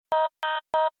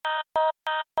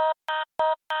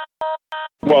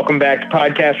Welcome back to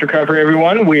Podcast Recovery,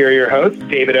 everyone. We are your hosts,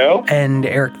 David O. And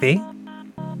Eric V.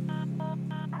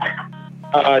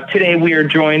 Today we are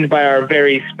joined by our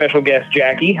very special guest,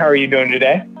 Jackie. How are you doing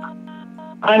today?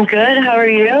 I'm good. How are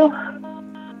you?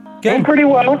 Good. Doing pretty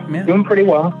well. Yeah. Doing pretty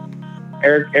well.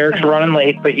 Eric's running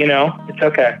late, but it's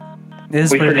okay. It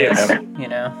is We what it forgive is, him.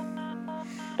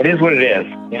 It is what it is,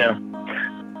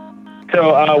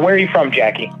 So, where are you from,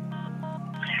 Jackie?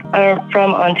 I'm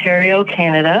from Ontario,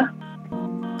 Canada.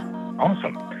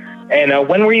 Awesome. And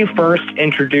when were you first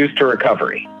introduced to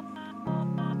recovery?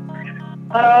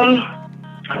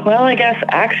 Well, I guess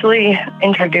actually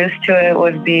introduced to it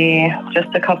would be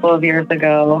just a couple of years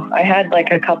ago. I had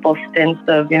like a couple stints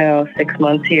of, 6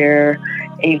 months here,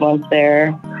 8 months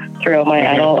there throughout my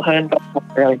adulthood, but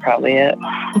that's really probably it.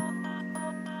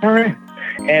 All right.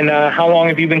 And how long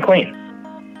have you been clean?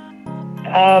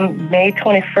 May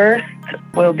 21st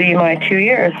will be my 2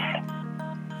 years.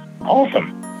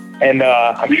 Awesome. And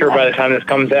I'm sure by the time this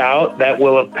comes out, that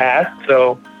will have passed.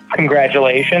 So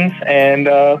congratulations and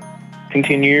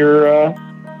continue your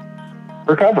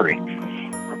recovery.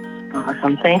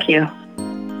 Awesome. Thank you.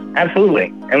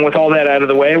 Absolutely. And with all that out of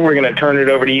the way, we're going to turn it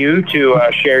over to you to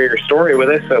share your story with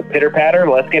us. So pitter patter,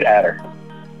 let's get at her.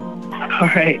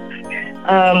 All right.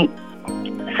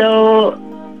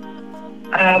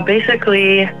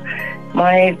 Basically,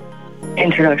 my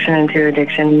introduction into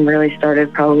addiction really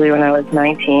started probably when I was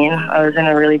 19. I was in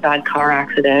a really bad car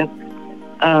accident.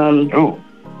 Three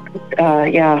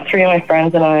of my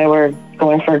friends and I were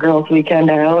going for a girls' weekend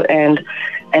out and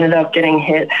ended up getting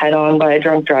hit head-on by a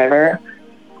drunk driver.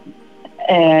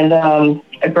 And I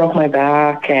broke my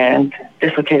back and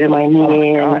dislocated my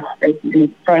knee and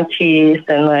front teeth,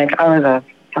 and I was a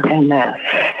fucking mess.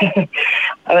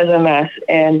 I was a mess,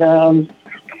 and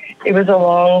it was a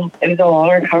long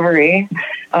recovery.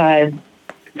 I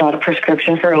got a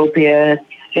prescription for opiates,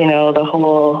 the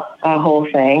whole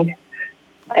thing,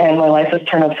 and my life was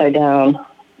turned upside down.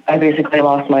 I basically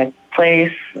lost my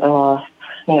place. I lost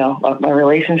my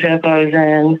relationship I was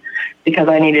in because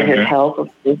I needed his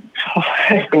help.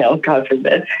 God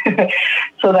forbid.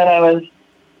 So then I was,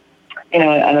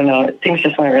 I don't know. Things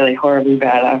just went really horribly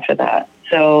bad after that.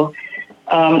 So,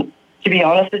 to be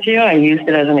honest with you, I used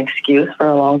it as an excuse for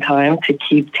a long time to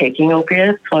keep taking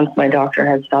opiates. Once my doctor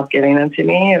had stopped giving them to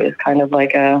me, it was kind of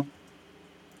like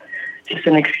just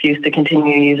an excuse to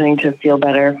continue using to feel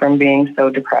better from being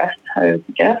so depressed, I would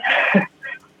guess.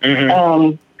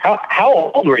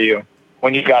 How old were you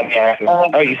when you got in the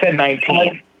accident? You said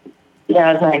 19.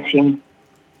 Yeah, I was 19.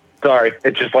 Sorry,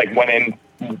 it just went in.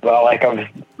 Well, I was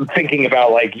thinking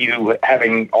about you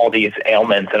having all these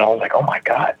ailments, and I was like, oh my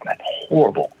God, that's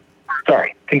horrible.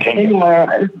 Sorry, continue.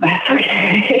 That's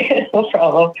okay. No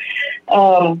problem.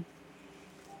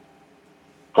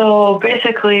 So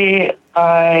basically,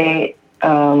 I'm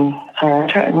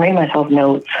trying to make myself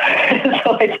notes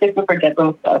so I didn't forget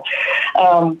some stuff.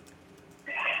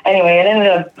 Anyway, I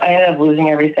ended up losing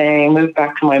everything, moved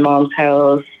back to my mom's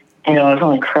house. I was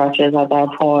on crutches at that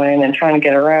point and trying to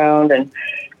get around, and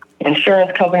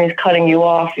insurance companies cutting you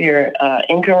off your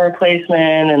income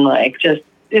replacement, and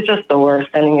it's just the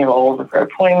worst, sending you over for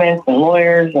appointments and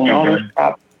lawyers and all this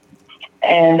stuff.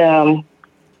 And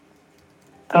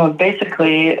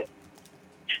basically,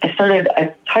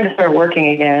 I tried to start working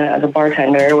again as a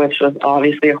bartender, which was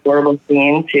obviously a horrible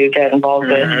scene to get involved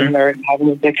with when they're having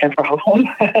an addiction problem.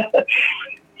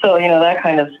 So, that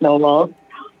kind of snowballed.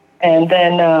 And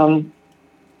then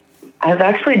I was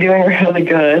actually doing really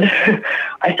good.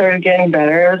 I started getting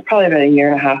better. It was probably about a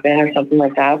year and a half in or something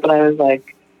like that. But I was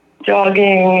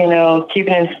jogging,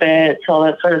 keeping in fits, all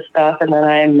that sort of stuff. And then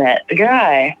I met the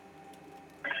guy.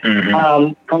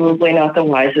 Probably not the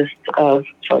wisest of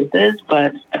choices,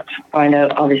 but I find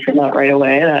out obviously not right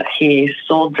away that he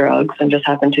sold drugs and just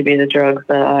happened to be the drugs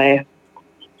that I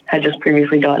had just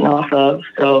previously gotten off of.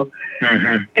 So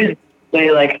it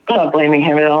was I'm not blaming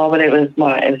him at all, but it was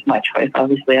my choice.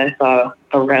 Obviously, I saw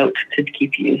a route to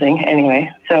keep using anyway.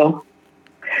 So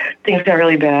things got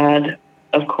really bad,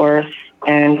 of course,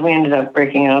 and we ended up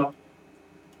breaking up.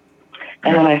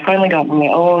 And then I finally got my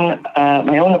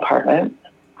own apartment.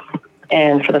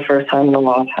 And for the first time in a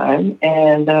long time.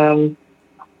 And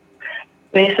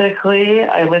basically,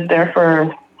 I lived there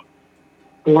for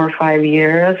 4 or 5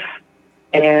 years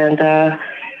and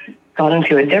got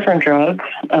into a different drug,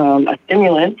 a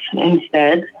stimulant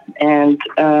instead, and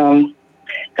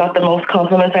got the most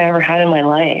compliments I ever had in my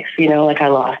life. I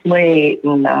lost weight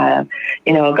and,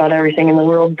 got everything in the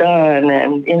world done.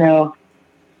 And,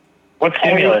 what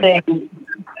stimulant? Everything,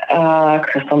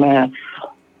 crystal meth.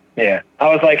 Yeah. I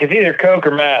was like, it's either Coke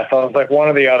or meth. I was like, one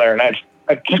or the other. And I just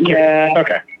Yeah.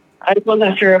 Okay. I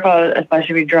wasn't sure if I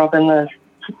should be dropping the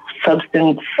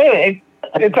substance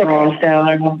bombs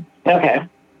down. Okay.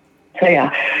 So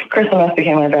yeah, Crystal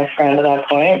became my best friend at that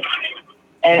point.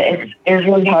 And it was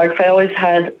really hard because I always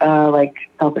had like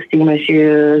self-esteem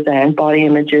issues and body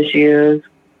image issues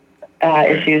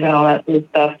and all that sort of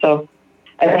stuff. So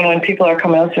I think when people are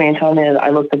coming up to me and telling me that I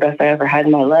look the best I ever had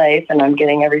in my life and I'm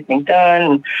getting everything done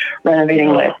and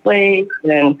renovating my place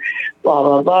and blah,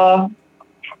 blah, blah,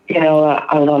 you know,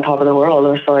 I was on top of the world,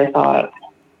 or so I thought.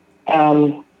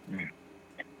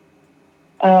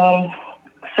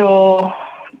 So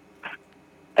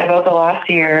about the last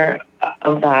year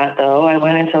of that, though, I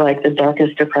went into like the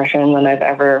darkest depression that I've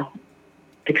ever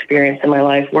experienced in my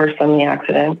life, worse than the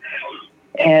accident.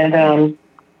 And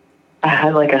I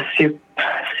had like a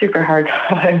super hard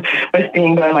time with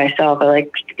being by myself. I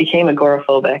like became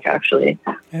agoraphobic, actually.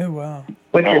 Oh wow!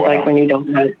 Which is like when you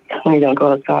don't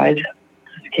go outside.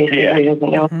 In case anybody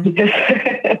doesn't know. Mm-hmm.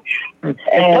 It's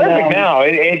perfect now.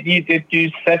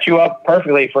 It set you up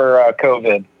perfectly for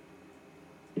COVID.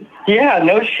 Yeah,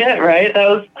 no shit, right? That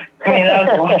was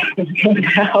a long time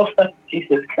ago.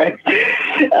 Jesus Christ.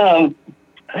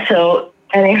 So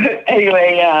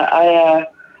anyway, yeah,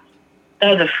 that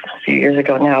was a few years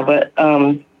ago now, but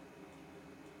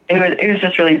it was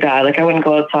just really bad. Like I wouldn't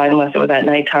go outside unless it was at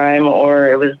nighttime, or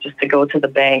it was just to go to the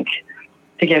bank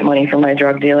to get money from my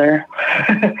drug dealer.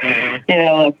 Mm-hmm. You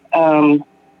know,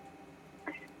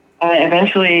 I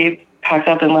eventually packed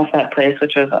up and left that place,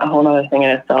 which was a whole other thing in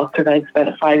itself, because I'd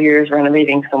spent 5 years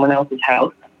renovating someone else's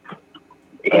house.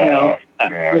 You know,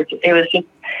 it was just,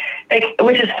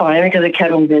 which is fine because it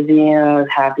kept me busy and I was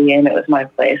happy and it was my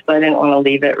place, but I didn't want to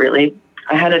leave it really.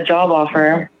 I had a job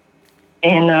offer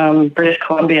in British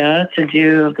Columbia to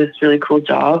do this really cool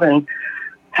job, and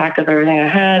packed up everything I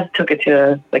had, took it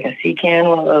to like a sea can,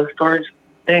 one of those storage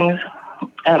things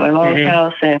at my mom's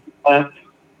house, and I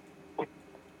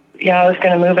was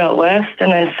going to move out west,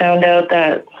 and then found out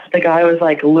that the guy was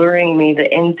like luring me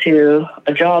into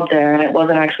a job there, and it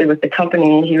wasn't actually with the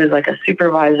company. He was like a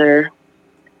supervisor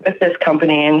with this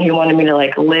company, and he wanted me to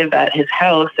like live at his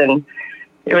house, and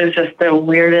it was just the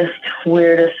weirdest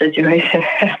situation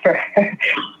ever.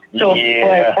 So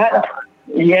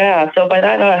so by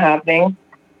that not happening,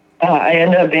 I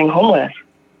ended up being homeless.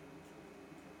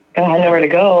 And I had nowhere to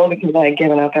go because I had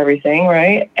given up everything,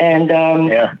 right? And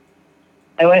I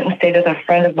went and stayed with a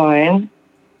friend of mine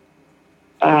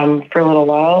for a little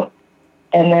while.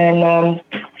 And then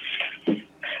I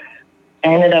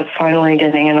ended up finally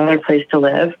getting another place to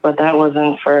live, but that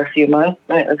wasn't for a few months,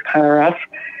 and it was kind of rough.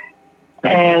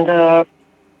 And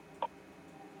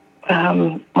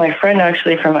my friend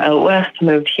actually from out west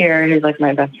moved here. He's like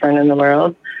my best friend in the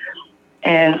world.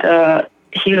 And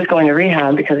he was going to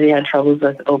rehab because he had troubles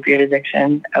with opiate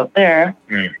addiction out there.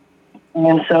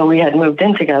 And so we had moved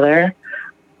in together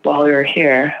while we were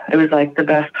here. It was like the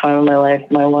best time of my life.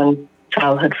 My one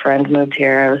childhood friend moved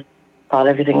here. I thought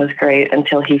everything was great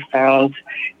until he just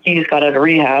got out of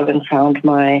rehab and found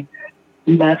my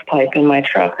meth pipe in my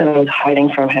truck that I was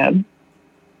hiding from him.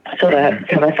 So that,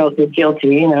 because I felt so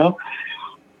guilty, you know.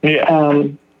 Yeah.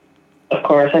 Of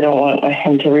course, I don't want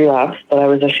him to relapse, but I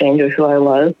was ashamed of who I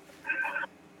was.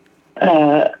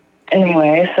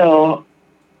 Anyway, so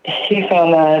he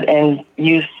found that and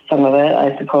used some of it,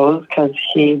 I suppose, because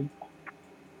he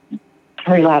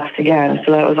relapsed again.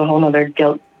 So that was a whole other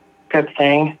guilt trip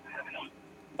thing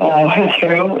I went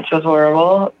through, which was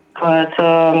horrible. But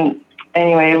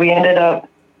anyway, we ended up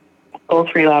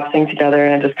both relapsing together,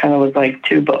 and it just kind of was like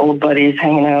two old buddies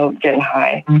hanging out, getting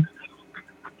high.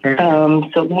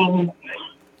 So then,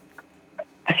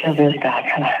 I feel really bad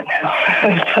kind of now.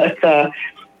 But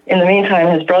in the meantime,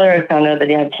 his brother had found out that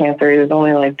he had cancer. He was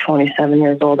only like 27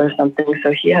 years old or something,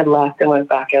 so he had left and went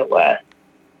back out west.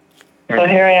 So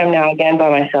here I am now again by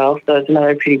myself, so it's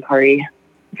another pity party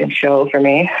show for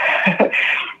me.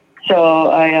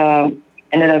 So I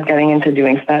ended up getting into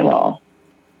doing fentanyl.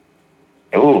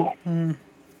 Ooh.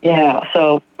 Yeah,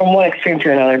 so from one extreme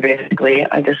to another, basically,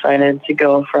 I decided to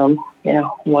go from,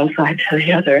 one side to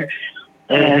the other.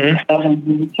 And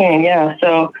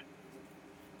so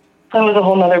that was a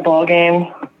whole nother ball game.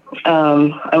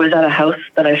 I was at a house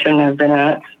that I shouldn't have been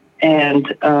at,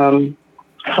 and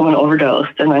someone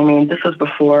overdosed. And I mean, this was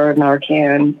before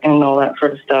Narcan and all that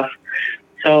sort of stuff.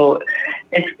 So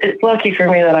it's lucky for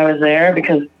me that I was there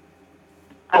because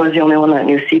I was the only one that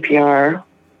knew CPR.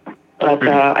 But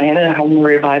I ended up having to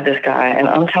revive this guy. And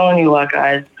I'm telling you what,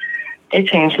 guys, it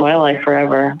changed my life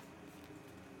forever.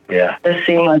 Yeah. This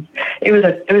seemed like it was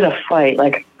a fight.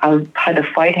 Like I had to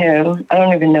fight him. I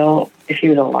don't even know if he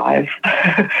was alive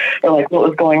or like what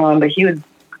was going on, but he would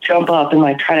jump up and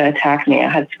like try to attack me. I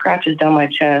had scratches down my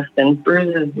chest and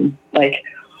bruises. And, like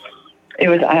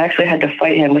I actually had to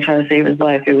fight him to try to save his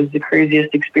life. It was the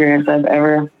craziest experience I've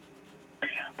ever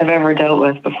dealt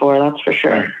with before. That's for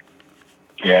sure.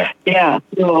 Yeah. Yeah.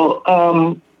 So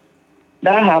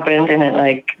that happened, and it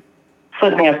like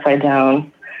flipped me upside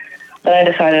down. Then I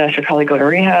decided I should probably go to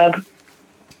rehab.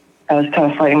 I was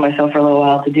kind of fighting myself for a little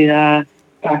while to do that,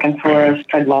 back and forth.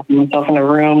 Tried locking myself in a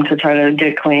room to try to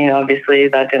get clean. Obviously,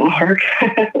 that didn't work.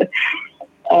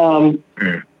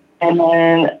 And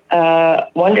then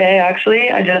one day,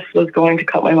 actually, I just was going to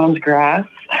cut my mom's grass,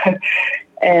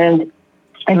 and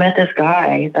I met this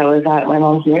guy that was at my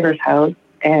mom's neighbor's house,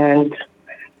 and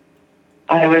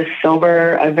I was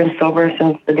sober. I've been sober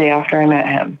since the day after I met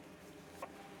him.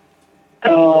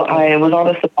 So I was on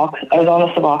the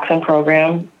Suboxone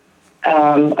program.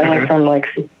 I went from like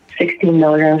 16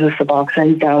 milligrams of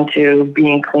Suboxone down to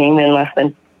being clean in less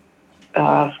than,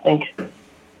 I think,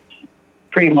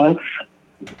 3 months.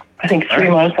 I think 3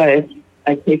 months. I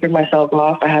tapered myself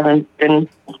off. I haven't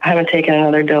taken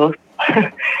another dose.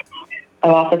 I'm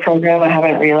off the program. I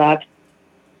haven't relapsed.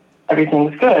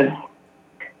 Everything's good.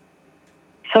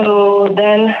 So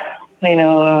then,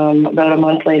 about a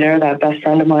month later, that best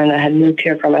friend of mine that had moved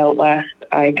here from out west,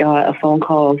 I got a phone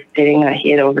call stating that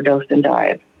he had overdosed and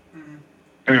died.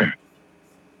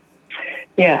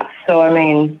 Yeah, so I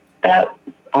mean, that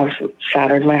obviously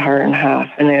shattered my heart in half,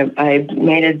 and I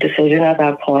made a decision at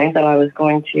that point that I was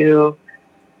going to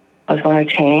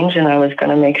change, and I was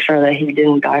going to make sure that he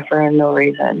didn't die for no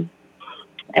reason.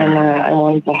 And I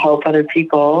wanted to help other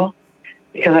people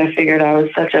because I figured I was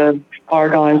such a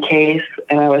far-gone case,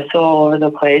 and I was so all over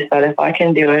the place that if I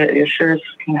can do it, it sure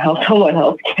can help someone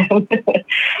else can.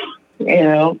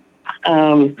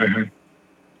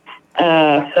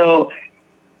 So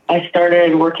I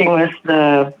started working with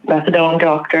the methadone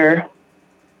doctor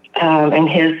in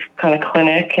his kind of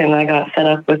clinic, and I got set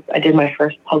up with. I did my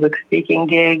first public speaking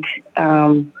gig,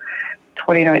 January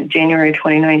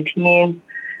 2019.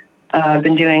 I've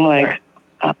been doing like.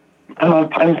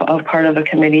 I'm a part of a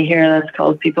committee here that's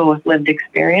called People with Lived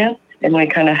Experience, and we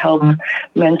kind of help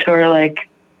mentor like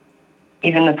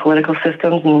even the political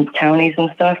systems and counties and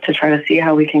stuff to try to see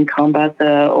how we can combat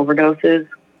the overdoses,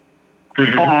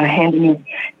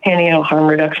 handing out harm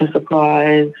reduction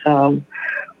supplies, all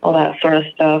that sort of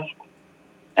stuff.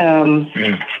 And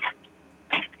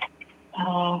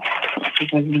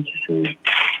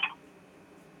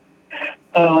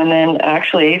then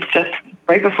actually just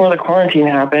right before the quarantine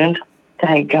happened,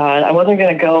 thank God, I wasn't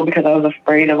going to go because I was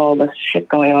afraid of all this shit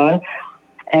going on.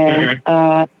 And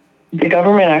the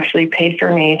government actually paid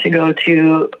for me to go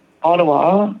to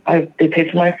Ottawa. They paid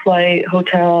for my flight,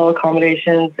 hotel,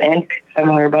 accommodations, and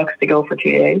 $700 to go for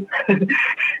 2 days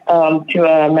to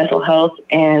a mental health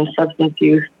and substance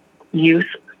use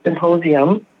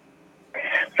symposium.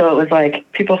 So it was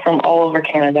like people from all over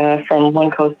Canada, from one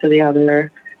coast to the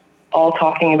other, all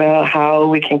talking about how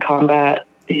we can combat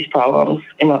these problems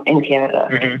in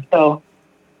Canada. So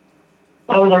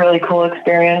that was a really cool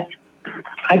experience.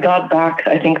 I got back,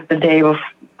 I think, the day before,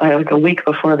 like a week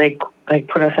before they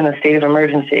put us in a state of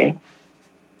emergency.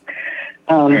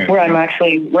 Where I'm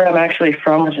actually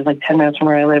from, which is like 10 minutes from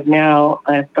where I live now,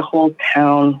 the whole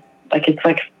town, like it's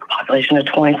like a population of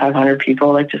 2,500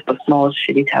 people, like just the smallest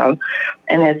shitty town,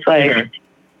 and it's like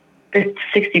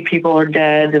 60 people are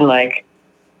dead, and like.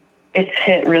 It's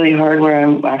hit really hard where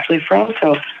I'm actually from,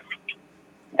 so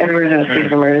everyone's in a state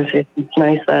of emergency. It's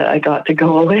nice that I got to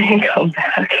go away and come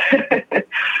back.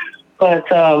 But,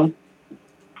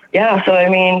 yeah, so I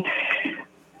mean,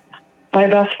 my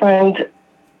best friend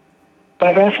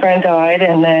died,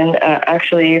 and then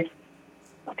actually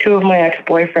 2 of my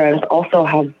ex-boyfriends also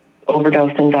have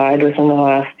overdosed and died within the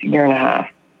last year and a half.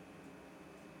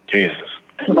 Jesus.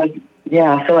 So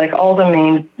like all the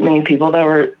main people that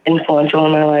were influential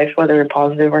in my life, whether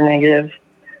positive or negative,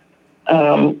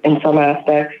 in some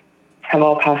aspects, have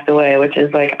all passed away, which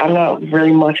is like, I'm not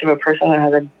really much of a person that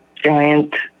has a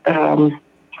giant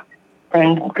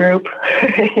friend group.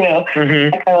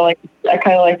 I kind of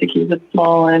like to keep it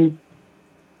small and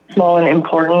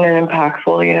important and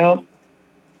impactful,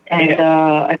 And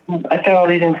I found all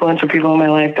these influential people in my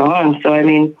life gone. So I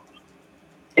mean,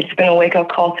 it's been a wake-up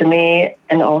call to me,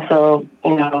 and also,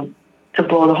 to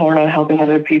blow the horn on helping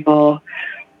other people,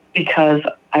 because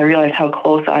I realize how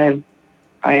close I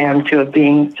am to it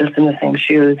being just in the same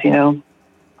shoes, Yeah.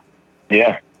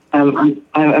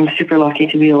 I'm super lucky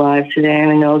to be alive today,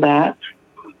 and I know that.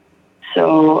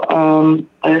 So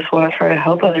I just want to try to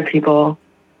help other people.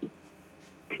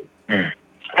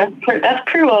 That's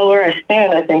pretty well where I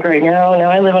stand, I think, right now. Now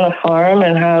I live on a farm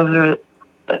and have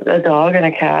a dog and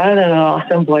a cat and an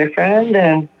awesome boyfriend,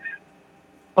 and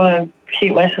want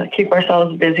to keep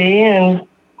ourselves busy and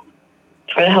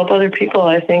try to help other people.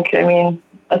 I mean,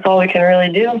 that's all we can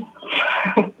really do.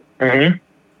 Mm-hmm.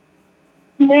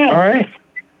 Yeah. All right.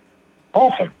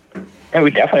 Awesome. And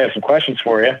we definitely have some questions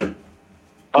for you.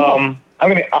 I'm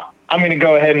gonna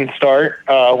go ahead and start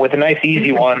with a nice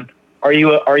easy one. Are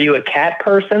you a cat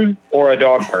person or a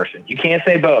dog person? You can't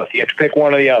say both. You have to pick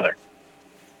one or the other.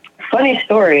 Funny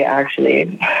story, actually,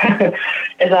 is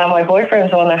that my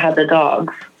boyfriend's the one that had the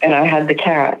dogs, and I had the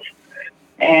cat.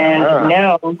 And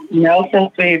now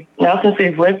since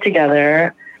we've lived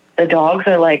together, the dogs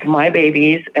are like my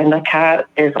babies, and the cat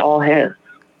is all his.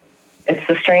 It's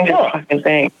the strangest fucking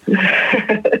thing.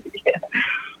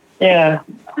 Yeah.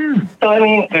 So I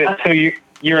mean, so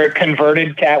you're a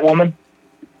converted cat woman?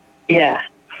 Yeah,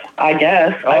 I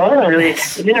guess. I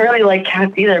didn't really like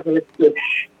cats either, but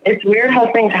it's weird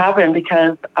how things happen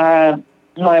because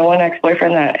my one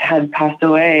ex-boyfriend that had passed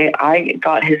away, I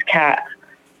got his cat.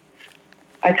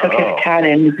 I took his cat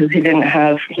in because he didn't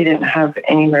have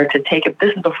anywhere to take it.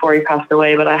 This is before he passed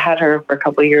away, but I had her for a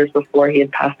couple of years before he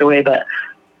had passed away. But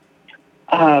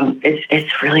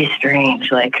it's really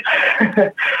strange. Like,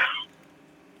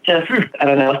 just I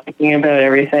don't know, thinking about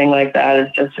everything like that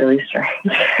is just really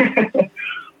strange.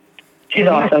 She's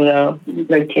awesome though.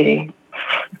 Good kitty.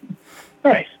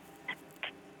 Nice.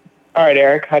 All right,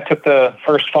 Eric. I took the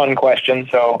first fun question,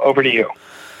 so over to you.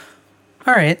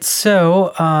 All right.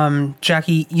 So,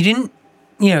 Jackie, you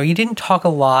didn't talk a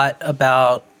lot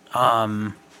about,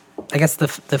 I guess the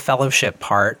fellowship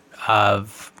part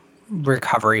of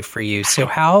recovery for you. So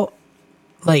how,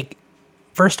 like,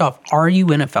 first off, are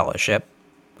you in a fellowship?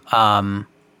 I'll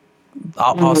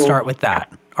start with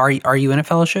that. Are you in a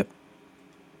fellowship?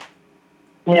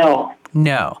 No.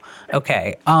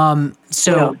 Okay.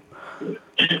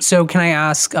 So can I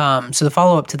ask, so the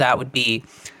follow-up to that would be,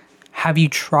 have you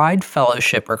tried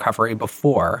fellowship recovery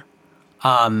before?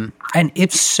 And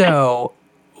if so,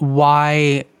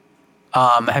 why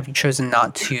have you chosen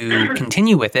not to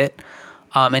continue with it?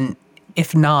 And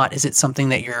if not, is it something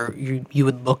that you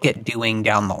would look at doing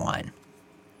down the line?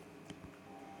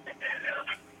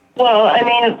 Well, I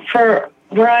mean, for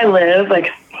where I live,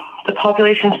 like, the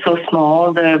population's so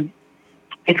small,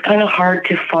 it's kind of hard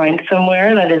to find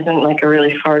somewhere that isn't like a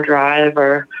really far drive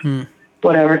or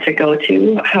whatever to go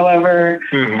to. However,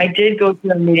 I did go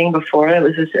to a meeting before. It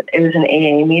was an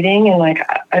AA meeting, and like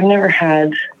I've never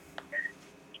had.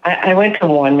 I went to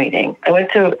one meeting. I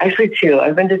went to actually two.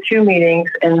 I've been to two meetings,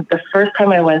 and the first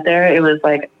time I went there, it was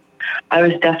like I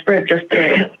was desperate just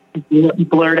to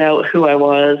blurt out who I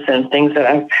was and things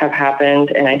that have happened,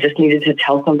 and I just needed to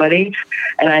tell somebody.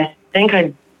 And I think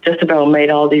I just about made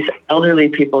all these elderly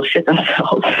people shit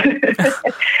themselves.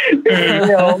 They didn't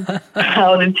know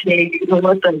how to take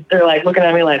they're like looking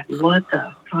at me like, what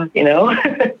the fuck, you know?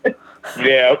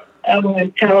 Yeah. I'm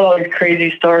like telling all these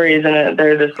crazy stories, and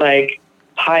they're just like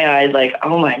pie-eyed, like,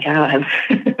 oh my God.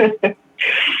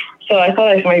 So I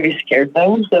thought I maybe scared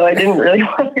them, so I didn't really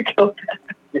want to go back.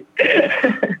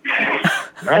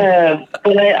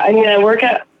 But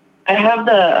I have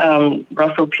the Russell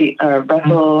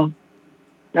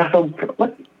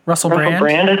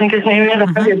Brand, I think his name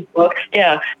is. I his book.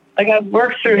 Yeah. Like I've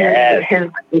worked through his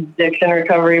addiction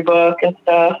recovery book and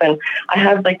stuff, and I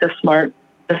have like the SMART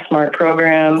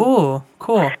program. Ooh,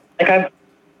 cool. Like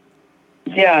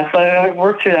so I've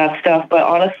worked through that stuff, but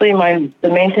honestly the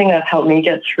main thing that's helped me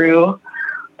get through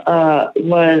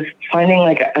was finding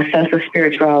like a sense of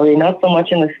spirituality, not so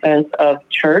much in the sense of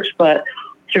church, but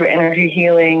through energy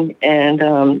healing and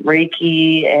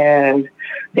Reiki and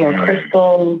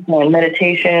crystals and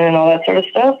meditation and all that sort of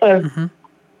stuff.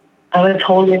 I was a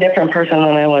totally different person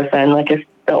than I was then. Like if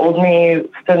the old me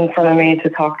stood in front of me to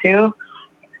talk to,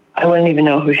 I wouldn't even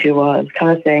know who she was,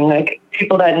 kind of thing. Like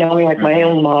people that know me, like my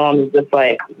own mom, is just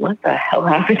like, what the hell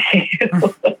happened to you?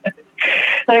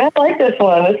 Like, I like this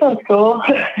one. This one's cool.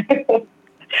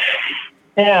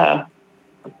 Yeah.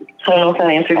 So I don't know if that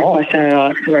answered your question or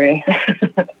not. Sorry.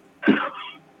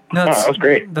 No, that was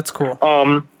great. That's cool.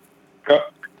 Go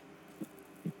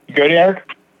to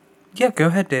Eric? Yeah, go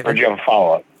ahead, David. Or do you have a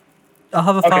follow-up? I'll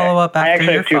have a follow-up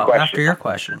after your questions.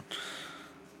 question.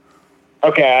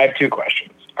 Okay, I have two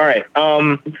questions. All right.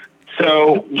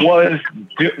 So was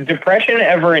depression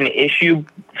ever an issue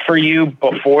for you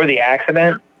before the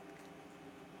accident?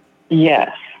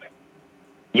 Yes.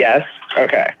 Yes?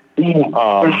 Okay. Yeah,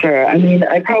 for sure. I mean,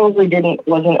 I probably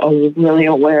wasn't really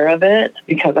aware of it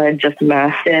because I just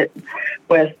masked it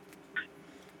with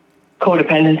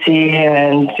codependency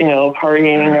and,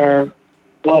 partying or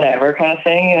whatever kind of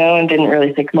thing, and didn't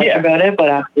really think much about it, but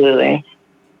absolutely.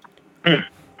 All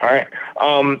right.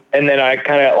 And then I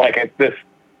kind of like this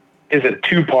is a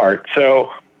two-part.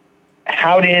 So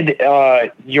how did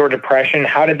your depression,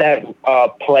 how did that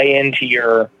play into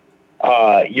your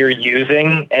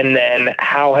using? And then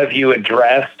how have you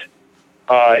addressed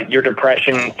your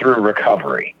depression through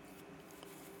recovery?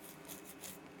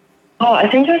 Oh, I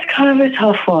think that's kind of a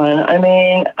tough one. I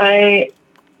mean,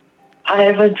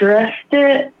 I've addressed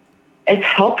it. It's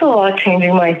helped a lot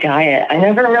changing my diet. I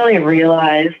never really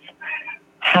realized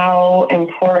how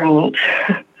important,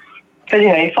 because,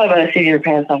 you fly by the seat of your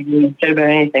pants off and you about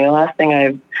anything. The last thing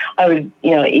I would,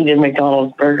 eat a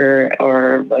McDonald's burger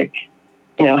or like,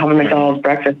 have a McDonald's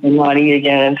breakfast and not eat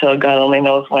again until God only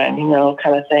knows when,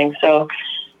 kind of thing. So,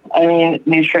 I mean,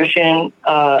 nutrition,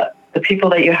 the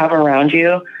people that you have around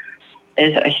you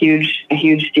is a huge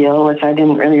deal, which I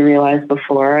didn't really realize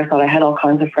before. I thought I had all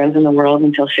kinds of friends in the world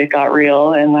until shit got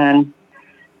real. And then,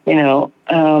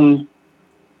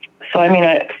 so I mean,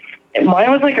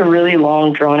 mine was like a really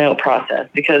long, drawn out process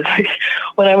because like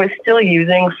when I was still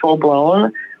using full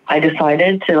blown, I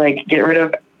decided to like get rid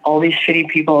of all these shitty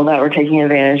people that were taking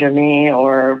advantage of me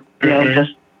or,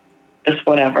 just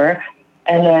whatever.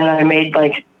 And then I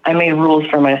made rules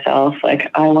for myself.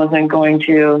 Like I wasn't going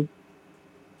to,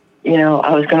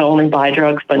 I was going to only buy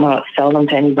drugs, but not sell them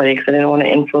to anybody because I didn't want to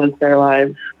influence their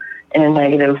lives in a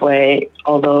negative way.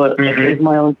 Although it's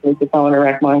my own choice if I want to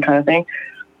wreck mine kind of thing.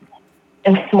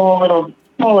 And small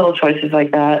little choices like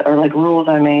that, or like rules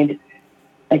I made,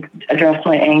 like address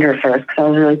my anger first because I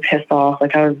was really pissed off.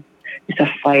 Like I used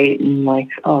to fight and like,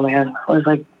 oh man, I was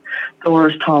like the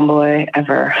worst tomboy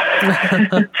ever.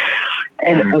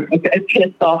 And a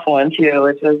pissed off one too,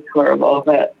 which was horrible.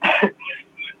 But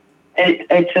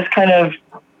it just kind of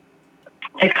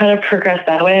progressed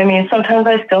that way. I mean, sometimes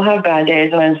I still have bad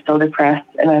days and I'm still depressed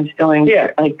and I'm still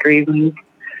like grieving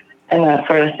and that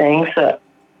sort of thing. So,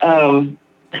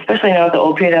 especially now with the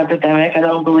opiate epidemic, I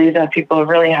don't believe that people have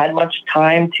really had much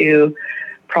time to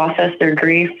process their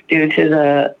grief due to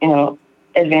the,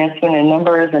 advancement in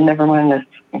numbers and never mind this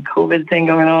COVID thing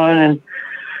going on. And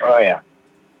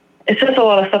it's just a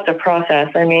lot of stuff to process.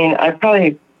 I mean, I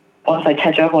probably, once I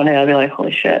catch up one day, I'll be like,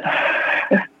 holy shit.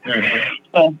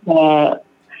 But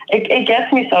it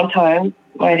gets me sometimes,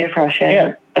 my depression.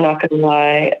 Yeah. I'm not going to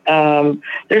lie.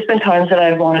 There's been times that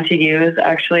I've wanted to use.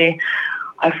 Actually,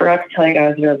 I forgot to tell you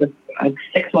guys, like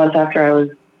 6 months after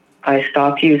I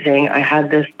stopped using, I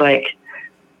had this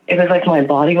it was like my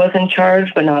body was in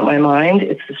charge, but not my mind.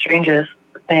 It's the strangest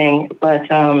thing. But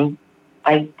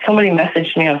somebody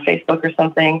messaged me on Facebook or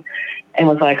something and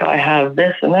was like, oh, I have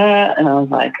this and that. And I was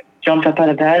like, jumped up out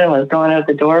of bed and was going out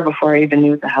the door before I even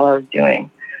knew what the hell I was doing.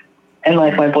 And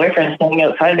like my boyfriend standing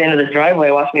outside the end of the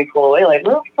driveway watching me pull away, like,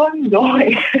 where the fuck are you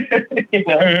going?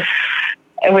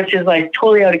 And which is like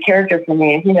totally out of character for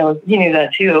me. And he knew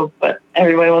that too, but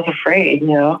everybody was afraid,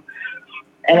 And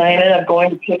I ended up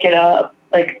going to pick it up,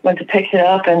 went to pick it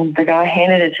up and the guy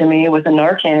handed it to me with a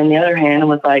Narcan in the other hand and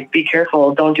was like, be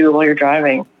careful, don't do it while you're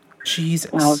driving. Jesus.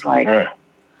 And I was like,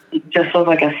 it just was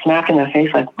like a smack in the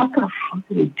face, like, what the fuck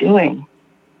are you doing?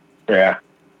 Yeah.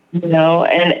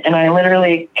 And I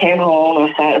literally came home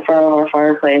and sat in front of our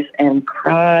fireplace and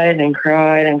cried and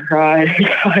cried and cried and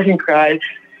cried and cried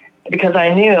because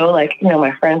I knew,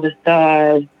 my friends just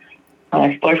died,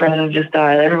 my ex-boyfriend has just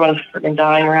died, everyone's freaking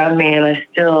dying around me, and I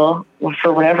still,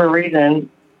 for whatever reason,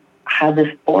 had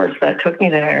this force that took me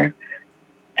there,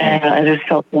 and I just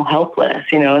felt so helpless,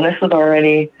 and this was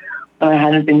already when I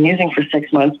hadn't been using for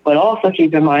 6 months, but also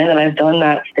keep in mind that I've done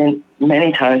that stint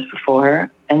many times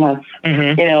before, and that's,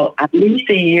 at least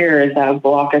a year is that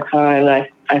block of time that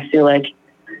I feel like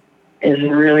is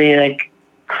really,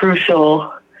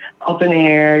 crucial, up in the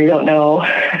air. You don't know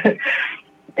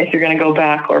if you're going to go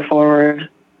back or forward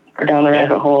or down the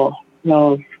rabbit hole.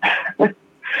 No.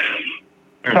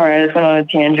 Sorry, I just went on a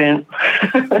tangent.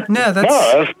 No,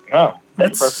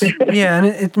 that's yeah, and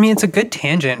it's a good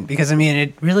tangent because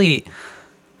it really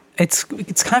it's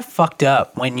kind of fucked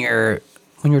up when your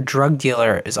drug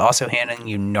dealer is also handing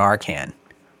you Narcan.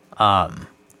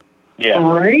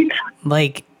 Right?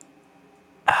 Like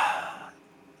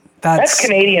that's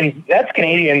Canadian. That's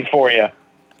Canadian for you.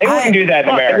 They wouldn't do that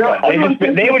in America. They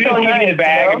would just give you the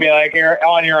bag and be like, "You're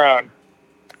on your own."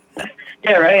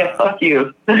 Yeah, right. Fuck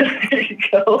you. There you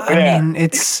go. I mean,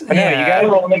 it's you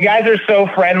guys are so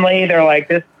friendly. They're like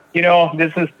this.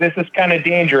 This is kind of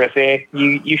dangerous. Eh?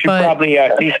 You should probably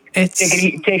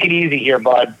take it easy here,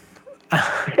 bud.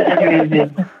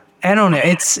 I don't know.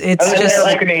 It's just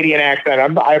a Canadian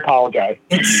accent. I apologize.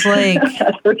 It's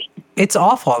it's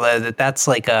awful though that's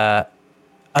like a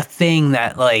thing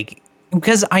that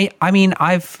because I mean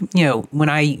I've when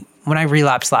I when I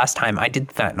relapsed last time, I did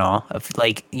fentanyl of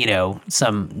like, you know,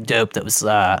 some dope that was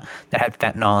that had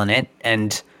fentanyl in it,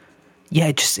 and yeah,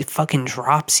 it fucking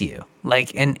drops you.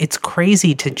 Like, and it's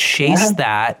crazy to chase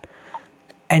that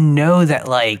and know that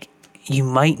like you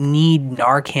might need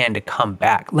Narcan to come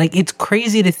back. Like, it's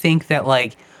crazy to think that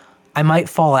like I might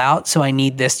fall out, so I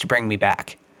need this to bring me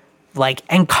back. Like,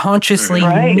 and consciously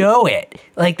know it.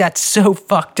 Like, that's so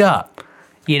fucked up,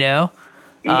 you know?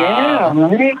 Yeah,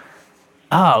 right?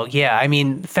 Oh yeah, I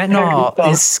mean, fentanyl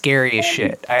is scary as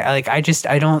shit. I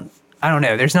don't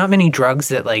know. There's not many drugs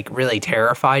that like really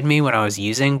terrified me when I was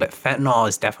using, but fentanyl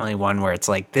is definitely one where it's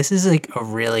like, this is like a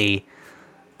really,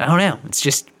 I don't know.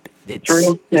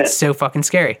 It's so fucking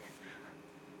scary.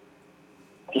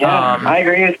 Yeah, I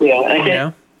agree with you. You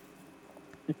know?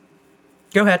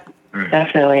 Go ahead.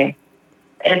 Definitely.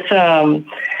 It's,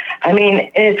 I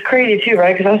mean, it's crazy too,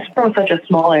 right? Because I'm from such a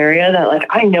small area that, like,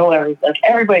 I know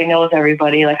everybody knows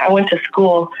everybody. Like, I went to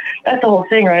school. That's the whole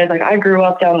thing, right? Like, I grew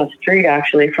up down the street,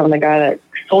 actually, from the guy that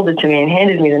sold it to me and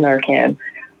handed me the Narcan.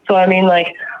 So, I mean,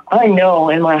 like, I know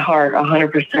in my heart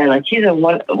 100%. Like, he's a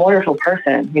wonderful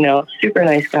person, you know, super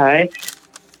nice guy.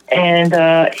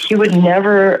 And he would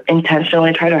never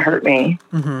intentionally try to hurt me.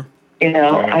 Mm-hmm. You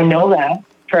know, I know that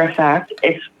for a fact.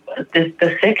 It's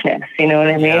the sickness, you know what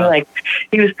I mean? Yeah. Like,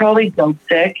 he was probably dope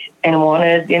sick and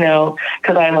wanted, you know,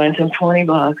 because I lent him $20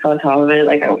 on top of it.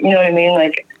 Like, you know what I mean?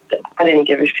 Like, I didn't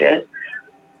give a shit.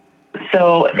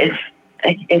 So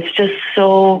it's just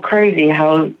so crazy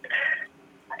how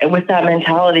with that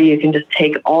mentality, you can just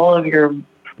take all of your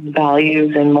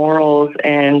values and morals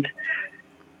and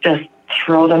just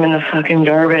throw them in the fucking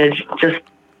garbage. Just,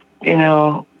 you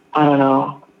know, I don't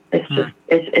know. It's just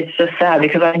it's just sad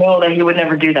because I know that he would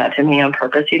never do that to me on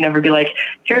purpose. He'd never be like,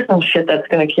 here's some shit that's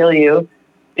going to kill you,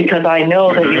 because I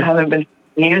know that you haven't been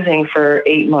using for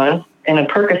 8 months, and a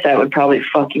Percocet would probably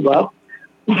fuck you up.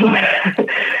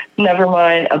 Never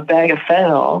mind a bag of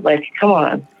fentanyl. Like, come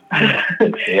on.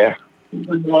 Yeah.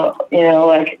 You know,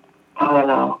 like, I don't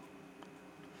know.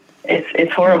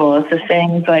 It's horrible. It's the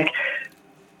same. It's like,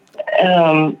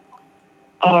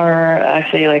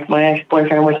 my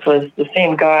ex-boyfriend, which was the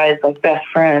same guy's like best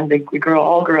friend. We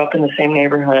all grew up in the same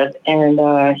neighborhood,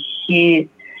 and he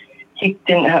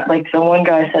didn't have, like, the one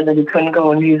guy said that he couldn't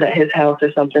go and use at his house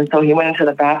or something, so he went into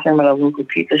the bathroom at a local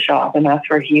pizza shop, and that's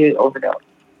where he overdosed.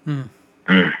 And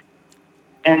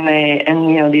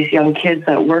you know, these young kids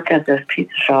that work at this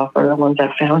pizza shop are the ones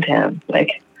that found him.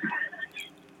 Like,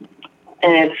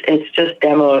 and it's just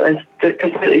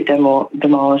completely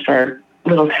demolished our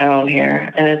little town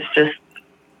here, and it's just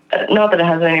not that it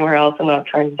has anywhere else. I'm not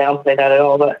trying to downplay that at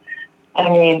all, but I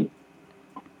mean,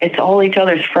 it's all each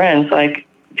other's friends. Like,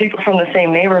 people from the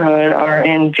same neighborhood are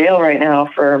in jail right now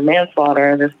for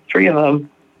manslaughter. There's 3 of them,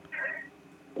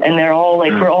 and they're all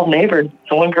like, we're all neighbors.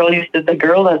 So the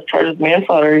girl that's charged with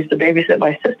manslaughter used to babysit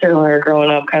my sister when we were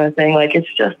growing up, kind of thing. Like,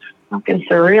 it's just fucking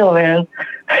surreal, man.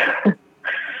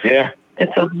 Yeah.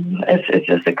 It's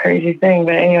just a crazy thing.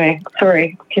 But anyway,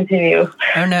 sorry, continue.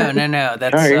 Oh, no.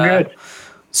 That's no, you're good.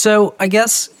 So I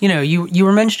guess, you know, you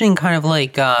were mentioning kind of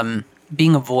like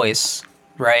being a voice,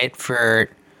 right, for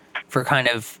kind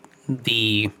of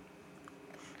the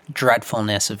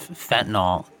dreadfulness of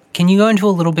fentanyl. Can you go into a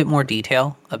little bit more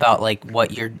detail about like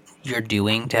what you're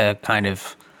doing to kind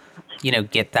of, you know,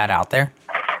 get that out there?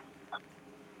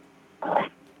 Well,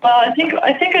 I think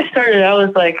I started out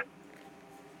as like,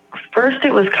 first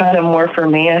it was kind of more for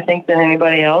me, I think, than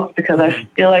anybody else, because I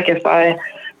feel like if I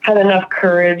had enough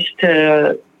courage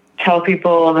to tell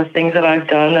people the things that I've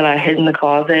done that I hid in the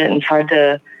closet and tried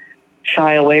to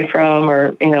shy away from,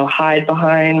 or, you know, hide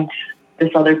behind this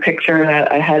other picture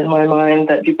that I had in my mind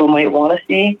that people might want to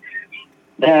see,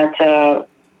 that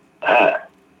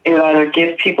it would either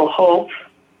give people hope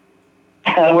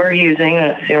that we're using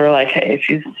it. So we're like, hey,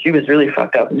 she was really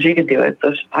fucked up and she could do it,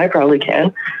 so I probably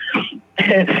can.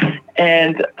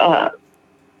 and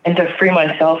to free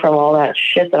myself from all that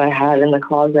shit that I had in the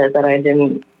closet that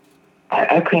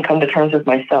I couldn't come to terms with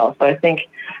myself. So I think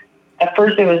at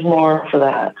first it was more for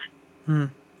that.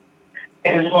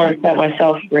 It was more to set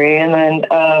myself free, and then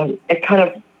it kind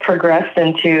of progressed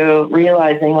into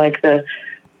realizing like the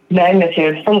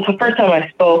magnitude. From the first time I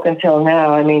spoke until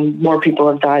now, I mean, more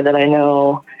people have died that I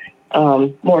know.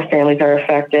 More families are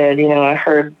affected. You know, I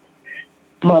heard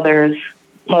mothers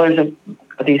of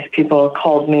these people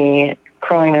called me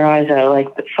crying their eyes out.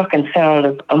 Like, the fucking sound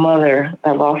of a mother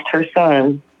that lost her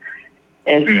son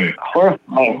is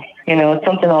horrifying. You know, it's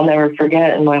something I'll never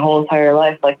forget in my whole entire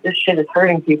life. Like, this shit is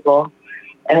hurting people,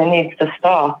 and it needs to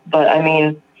stop. But I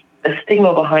mean, the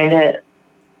stigma behind it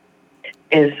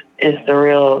is the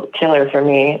real killer for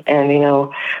me. And, you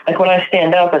know, like when I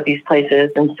stand up at these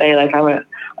places and say like I'm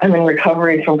in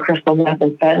recovery from crystal meth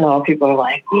and fentanyl, people are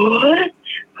like, what?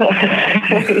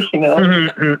 You know?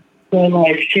 Mm-hmm. And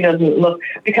like she doesn't look,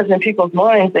 because in people's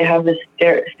minds they have this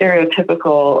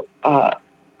stereotypical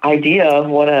idea of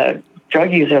what a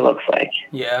drug user looks like.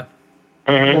 Yeah.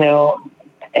 Mm-hmm. You know,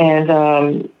 and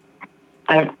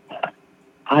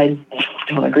I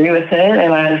don't agree with it,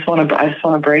 and I just want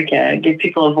to break it, give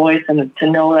people a voice, and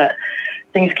to know that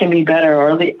things can be better,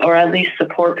 or at least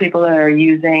support people that are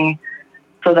using,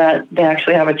 so that they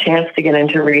actually have a chance to get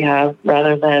into rehab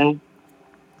rather than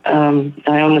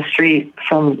die on the street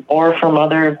from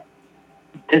other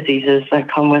diseases that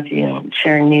come with, you know,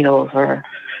 sharing needles or,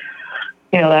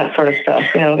 you know, that sort of stuff.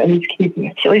 You know, at least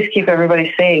keep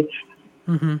everybody safe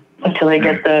until they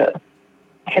get the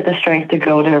strength to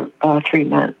go to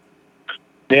treatment.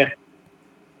 Yeah.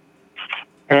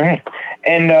 All right.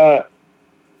 And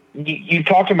you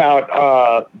talked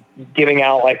about giving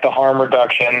out like the harm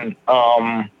reduction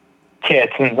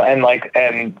kits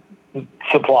and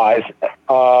supplies,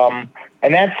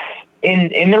 and that's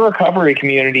in the recovery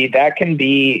community. That can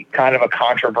be kind of a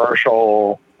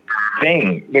controversial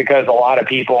thing because a lot of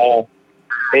people,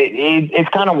 it's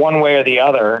kind of one way or the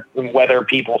other, whether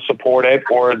people support it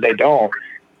or they don't.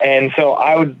 And so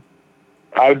I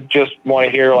would just want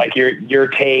to hear like your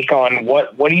take on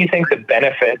what do you think the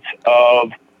benefits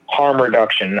of harm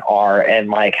reduction are, and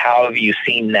like how have you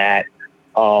seen that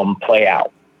play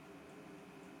out?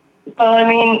 Well, I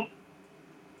mean,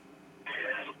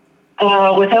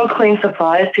 without clean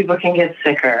supplies, people can get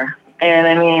sicker. And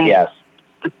I mean, yes,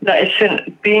 it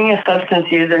shouldn't. Being a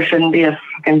substance user shouldn't be a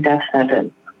fucking death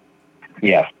sentence.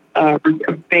 Yeah.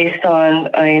 Based on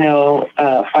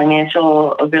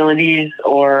financial abilities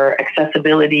or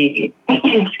accessibility,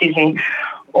 excuse me,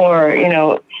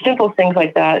 or simple things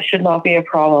like that should not be a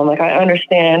problem. Like I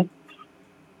understand,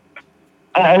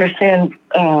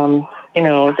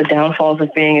 the downfalls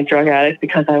of being a drug addict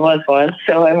because I was one.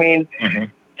 So I mean,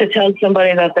 to tell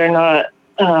somebody that they're not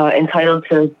entitled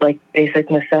to like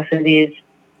basic necessities,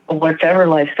 whichever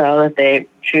lifestyle that they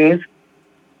choose,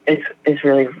 is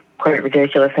really quite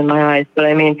ridiculous in my eyes. But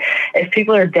I mean, if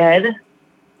people are dead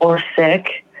or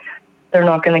sick, they're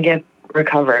not going to get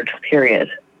recovered,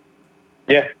 period.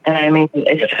 Yeah. And I mean,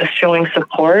 it's just showing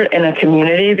support in a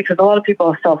community, because a lot of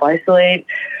people self-isolate.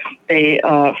 They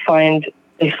find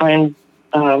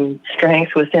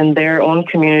strength within their own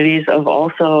communities of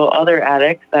also other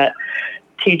addicts that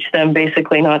teach them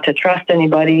basically not to trust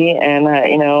anybody, and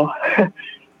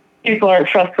people aren't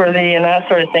trustworthy and that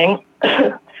sort of thing.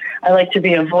 I like to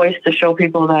be a voice to show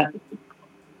people that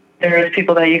there is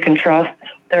people that you can trust.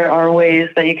 There are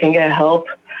ways that you can get help.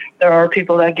 There are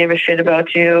people that give a shit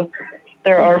about you.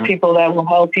 There are people that will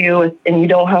help you, and you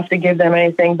don't have to give them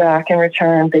anything back in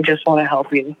return. They just want to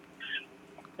help you.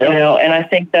 Yep. And I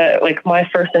think that like my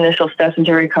first initial steps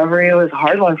into recovery was a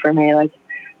hard one for me. Like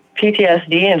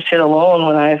PTSD and shit alone,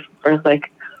 when I first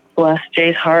bless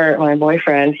Jay's heart, my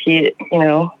boyfriend, he,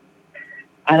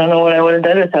 I don't know what I would have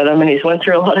done without him. And he's went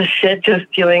through a lot of shit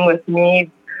just dealing with me,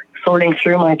 sorting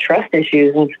through my trust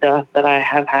issues and stuff that I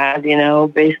have had,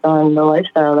 based on the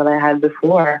lifestyle that I had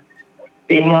before.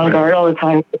 Being on guard all the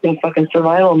time, in fucking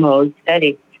survival mode,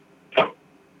 steady.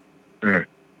 Yeah.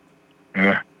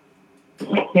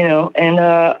 And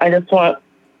I just want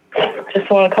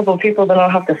a couple of people to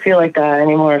not have to feel like that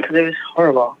anymore, because it was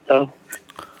horrible. So,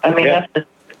 I mean, that's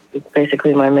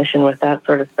basically my mission with that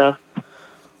sort of stuff.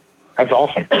 That's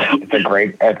awesome. It's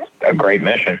a great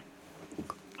mission.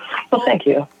 Well, thank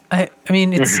you. I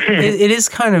mean, it's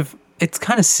kind of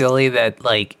silly that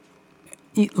like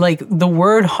the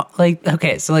word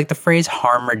the phrase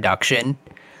harm reduction,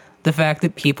 the fact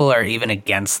that people are even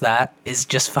against that is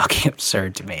just fucking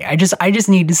absurd to me. I just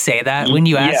need to say that when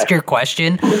you ask your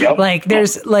question. Yep. Like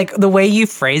there's like the way you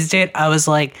phrased it, I was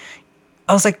like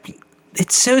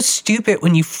it's so stupid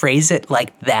when you phrase it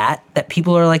like that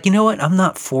people are like, you know what, I'm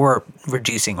not for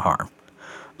reducing harm.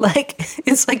 Like,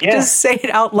 it's like, just say it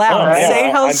out loud.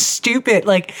 Say how stupid,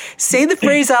 say the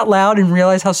phrase out loud and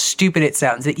realize how stupid it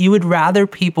sounds. That you would rather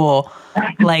people,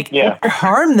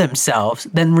 harm themselves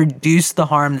than reduce the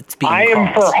harm that's being caused. I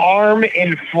am for harm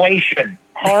inflation.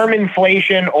 Harm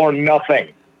inflation or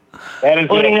nothing. That is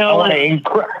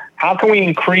how can we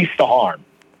increase the harm?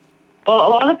 Well, a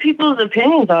lot of people's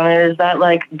opinions on it is that,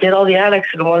 get all the addicts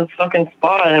in one fucking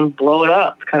spot and blow it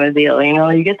up kind of deal.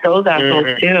 You get those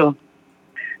assholes too.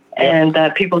 And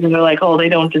that people are like, oh, they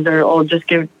don't deserve, oh, just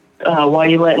give, why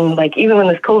you letting, even when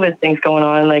this COVID thing's going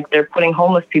on, they're putting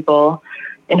homeless people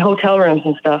in hotel rooms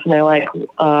and stuff, and they're like,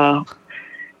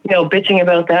 bitching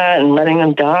about that and letting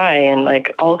them die and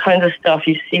like all kinds of stuff.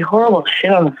 You see horrible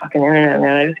shit on the fucking internet,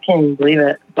 man. I just can't even believe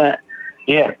it. But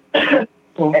yeah,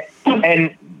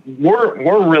 and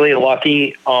we're really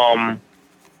lucky to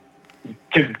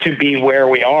be where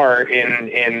we are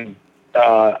in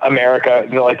America,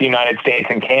 like the United States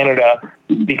and Canada,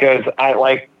 because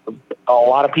a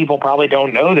lot of people probably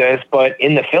don't know this, but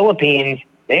in the Philippines,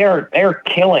 they're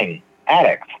killing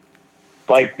addicts.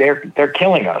 Like they're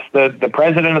killing us. The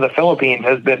president of the Philippines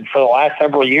has been, for the last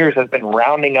several years, has been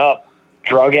rounding up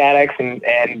drug addicts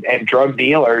and drug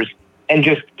dealers and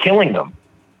just killing them.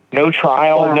 No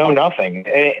trial, no nothing.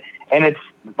 And it's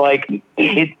like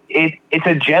it's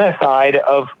a genocide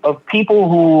of people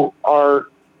who are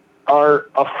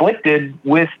afflicted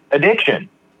with addiction.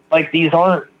 Like these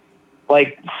aren't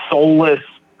like soulless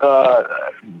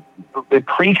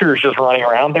creatures just running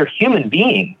around. They're human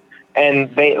beings,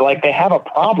 and they have a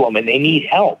problem and they need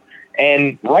help.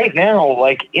 And right now,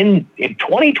 like in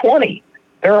 2020,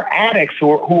 there are addicts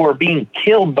who are being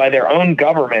killed by their own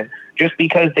government just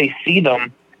because they see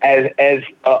them as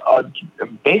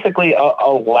basically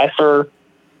a lesser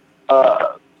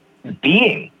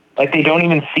being. Like they don't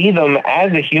even see them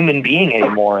as a human being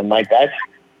anymore, and like that's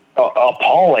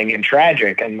appalling and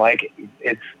tragic. And like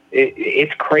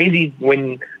it's crazy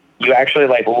when you actually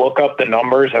like look up the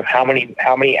numbers of how many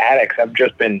addicts have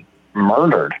just been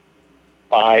murdered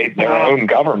by their own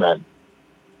government.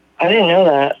 I didn't know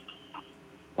that.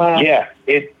 Wow. Yeah,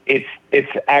 it's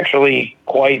actually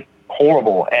quite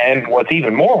horrible. And what's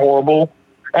even more horrible,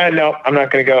 no, I'm not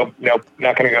going to go. Nope,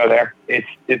 not going to go there.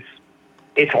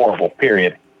 It's horrible.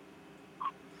 Period.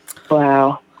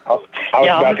 Wow. I was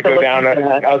about to go down a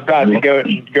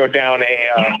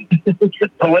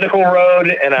political road,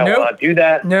 and I want to do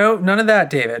that. No, none of that,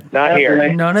 David. Not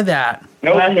here. None of that.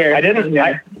 Nope, not here. I didn't.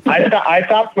 I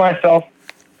stopped myself.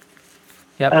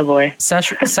 Yep. Oh boy.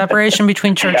 Separation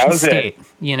between church and state.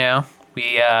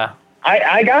 We.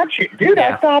 I got you, dude.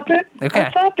 Yeah. I stopped it. Okay.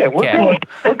 I stopped it. We're good.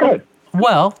 We're good.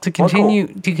 Well, to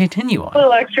continue on. A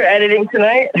little extra editing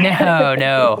tonight.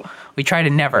 No. We try to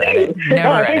never edit.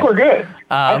 I think we're good.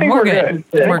 I think we're good.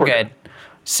 We're good.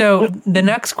 So the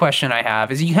next question I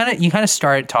have is you kind of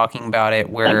started talking about it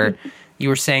where you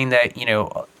were saying that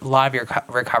a lot of your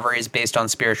recovery is based on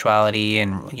spirituality,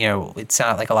 and it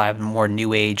sounded like a lot of more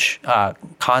new age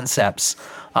concepts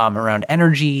around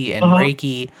energy and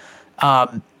Reiki.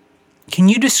 Can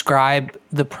you describe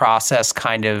the process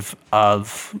kind of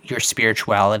your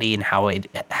spirituality and how it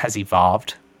has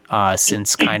evolved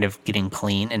since kind of getting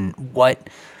clean, and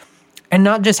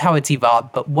not just how it's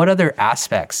evolved, but what other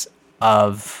aspects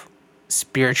of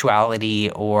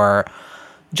spirituality or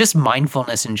just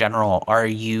mindfulness in general are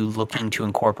you looking to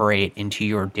incorporate into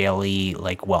your daily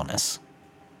wellness?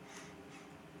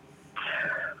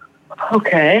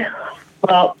 Okay.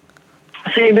 Well,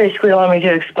 so you basically want me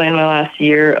to explain my last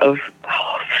year of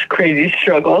crazy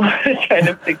struggle trying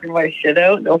to figure my shit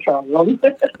out. No problem.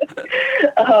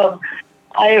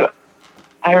 I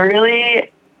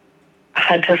really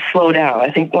had to slow down.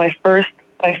 I think my first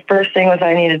thing was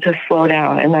I needed to slow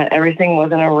down, and that everything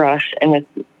wasn't a rush, and it's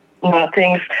not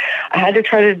things. I had to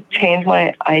try to change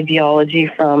my ideology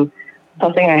from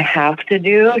something I have to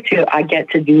do to I get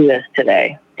to do this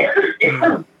today.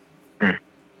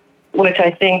 Which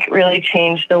I think really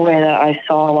changed the way that I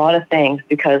saw a lot of things,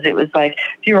 because it was like,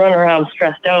 if you run around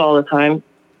stressed out all the time,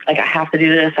 like I have to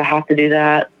do this, I have to do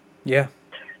that. Yeah.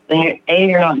 Then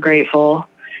you're not grateful,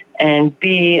 and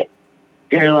B,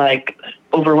 you're like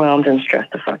overwhelmed and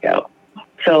stressed the fuck out.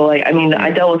 So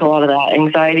I dealt with a lot of that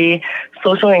anxiety.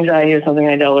 Social anxiety is something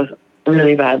I dealt with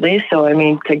really badly. So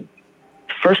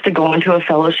to go into a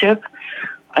fellowship,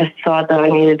 I thought that I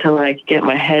needed to get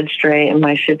my head straight and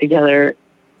my shit together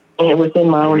within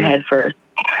my own head first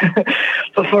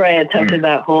before I attempted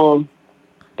that whole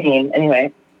thing.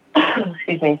 Anyway,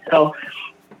 excuse me. So,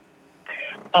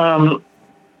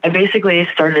 I basically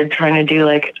started trying to do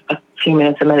a few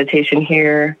minutes of meditation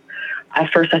here.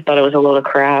 At first I thought it was a load of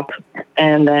crap,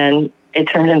 and then it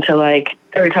turned into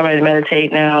every time I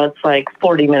meditate now, it's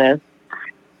 40 minutes,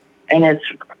 and it's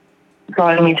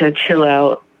gotten me to chill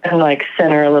out and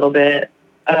center a little bit.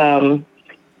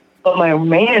 But my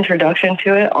main introduction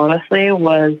to it, honestly,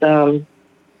 was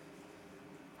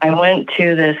I went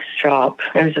to this shop.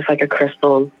 It was just a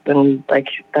crystals and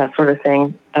that sort of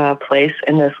thing place.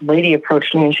 And this lady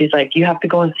approached me and she's like, "You have to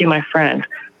go and see my friend."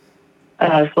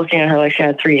 And I was looking at her like she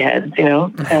had 3 heads, And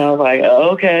I was like,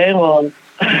 okay, well,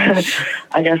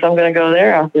 I guess I'm going to go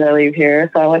there after I leave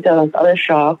here. So I went down to this other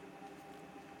shop,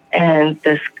 and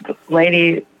this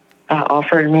lady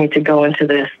offered me to go into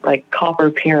this like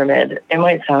copper pyramid. It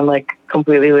might sound like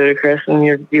completely ludicrous, and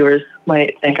your viewers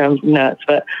might think I'm nuts,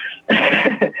 but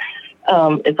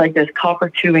it's like this copper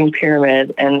tubing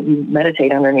pyramid, and you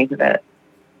meditate underneath of it.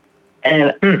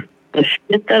 And the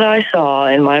shit that I saw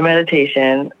in my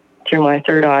meditation through my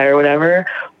third eye or whatever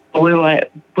blew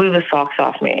the socks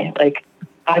off me. Like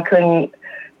I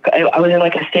was in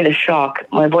like a state of shock.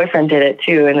 My boyfriend did it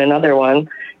too, and another one.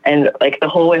 And like the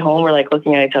whole way home, we're like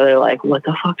looking at each other like, what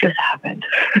the fuck just happened?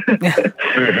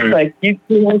 Like, you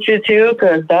want you too?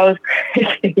 Because that was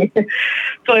crazy.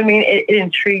 So, I mean, it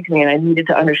intrigued me, and I needed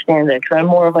to understand it because I'm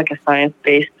more of like a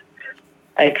science-based,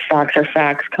 like facts are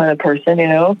facts kind of person, you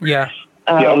know? Yeah.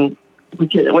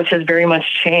 Which has very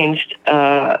much changed.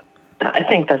 I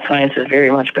think that science is very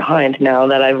much behind now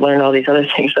that I've learned all these other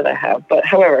things that I have. But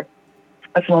however,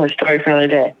 that's another story for another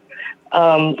day.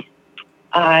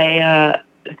 I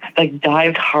like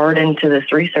dived hard into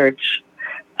this research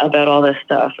about all this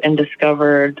stuff and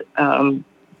discovered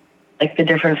like the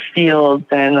different fields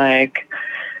and like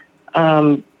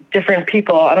different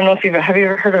people. I don't know if have you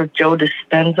ever heard of Joe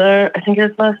Dispenza? I think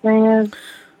his last name is.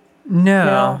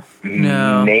 No.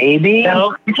 Maybe.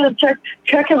 No, just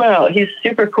check him out. He's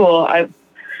super cool. I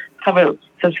have a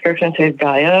subscription to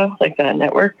Gaia, like that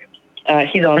network.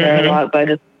 He's on there a lot,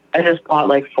 but I just bought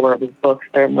like 4 of his books.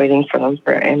 They're waiting for them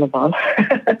for Amazon.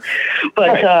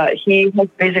 But he has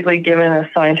basically given a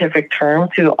scientific term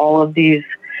to all of these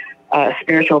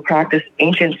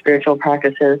ancient spiritual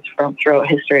practices from throughout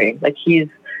history. Like he's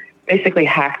basically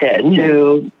hacked it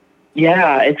to,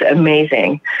 it's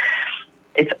amazing.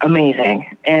 It's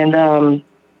amazing. And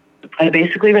I've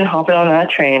basically been hopping on that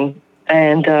train,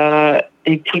 and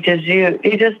he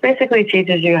just basically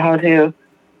teaches you how to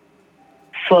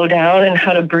slow down and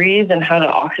how to breathe and how to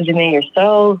oxygenate your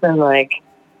cells and like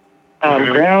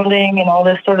grounding and all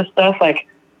this sort of stuff. Like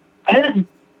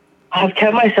I've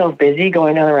kept myself busy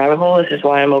going down the rabbit hole. This is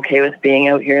why I'm okay with being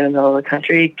out here in the middle of the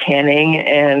country, canning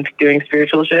and doing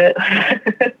spiritual shit.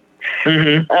 I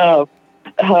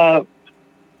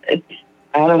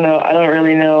don't know. I don't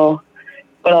really know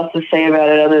what else to say about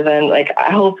it other than like,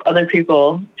 I hope other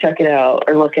people check it out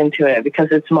or look into it because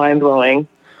it's mind blowing.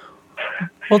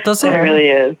 Well, it really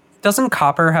is. Doesn't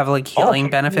copper have like healing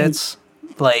benefits?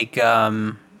 Like,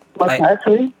 I've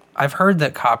heard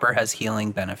that copper has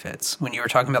healing benefits. When you were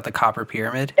talking about the copper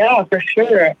pyramid, yeah, for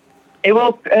sure. It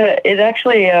will. It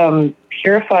actually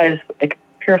purifies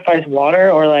water,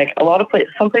 or like a lot of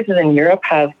places. Some places in Europe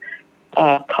have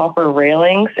copper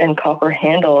railings and copper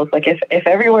handles. Like if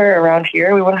everywhere around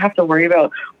here, we wouldn't have to worry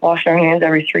about washing our hands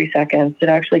every 3 seconds. It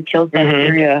actually kills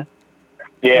bacteria.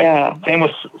 Yeah. Same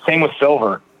with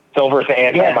silver. Silver's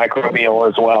antimicrobial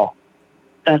as well.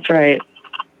 That's right.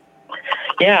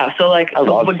 Yeah. So like,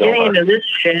 but getting into this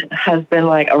shit has been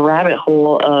like a rabbit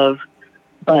hole of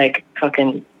like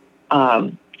fucking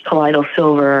colloidal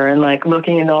silver and like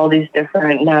looking into all these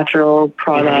different natural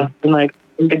products and like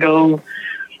to go.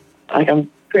 Like I'm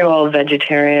pretty well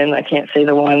vegetarian. I can't say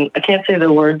the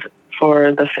words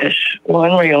for the fish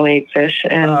one where you only eat fish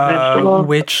and vegetables.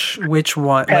 Which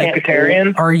one?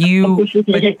 Pescatarian? Are you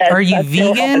Yes, are you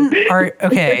vegan?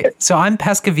 Okay, so I'm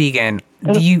pesca vegan.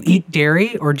 Do you eat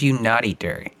dairy or do you not eat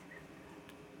dairy?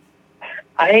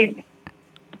 I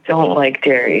don't like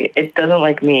dairy. It doesn't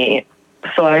like me,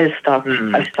 so I just stopped.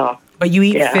 I stopped. But you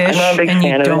eat fish and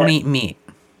you don't eat meat.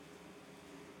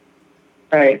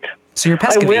 Right. So you're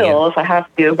pesca vegan. I will if I have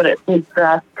to, but it's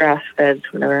grass fed,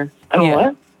 whatever.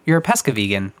 What? You're a pesca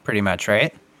vegan, pretty much,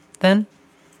 right? Then?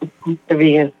 Pesca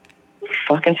vegan.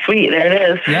 Fucking sweet. There it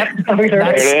is. Yep.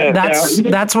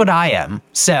 That's what I am.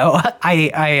 So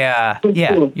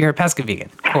you're a pesca vegan.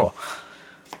 Cool.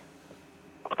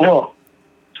 Cool.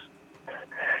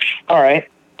 All right.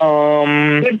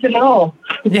 Good to know.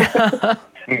 Yeah.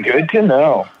 Good to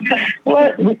know.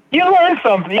 What? You learned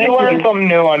something. You learned something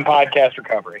new on podcast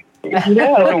recovery. Yeah,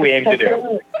 that's what we aim to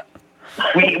do.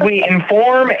 We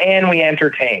inform and we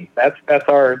entertain. That's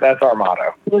our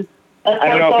motto. I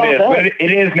don't know if it is, but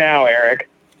it is now, Eric.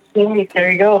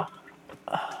 There you go.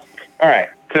 All right.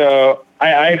 So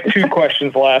I have 2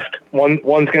 questions left. One's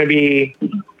going to be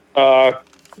a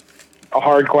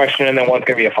hard question, and then one's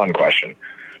going to be a fun question.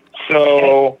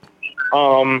 So,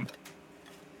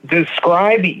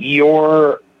 describe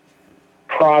your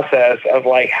process of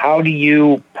like, how do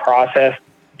you process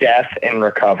death and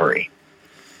recovery?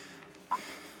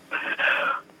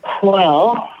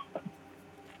 Well,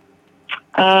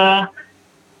 or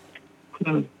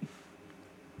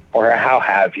how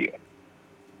have you?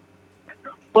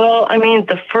 Well, I mean,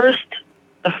 the first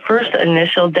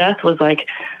initial death was like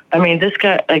I mean, this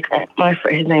guy, like,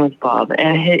 his name is Bob,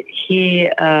 and he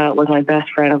was my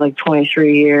best friend of like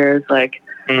 23 years. Like,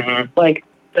 like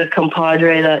the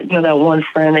compadre that, that one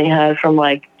friend that you had from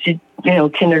like,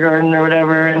 kindergarten or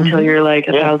whatever until you're like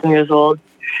 1,000 years old.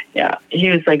 Yeah, he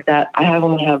was like that. I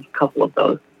only have a couple of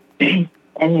those,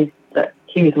 and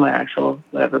he was my actual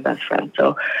whatever best friend.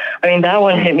 So, I mean, that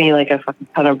one hit me like a fucking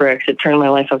ton of bricks. It turned my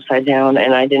life upside down,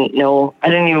 and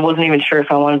wasn't even sure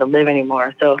if I wanted to live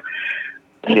anymore. So,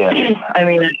 I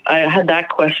mean, I had that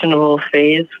questionable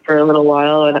phase for a little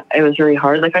while, and it was really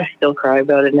hard. Like, I still cry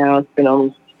about it now. It's been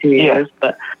almost 2 years,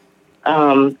 but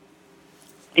the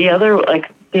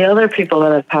other people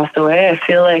that have passed away, I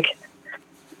feel like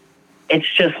it's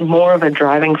just more of a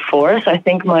driving force. I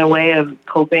think my way of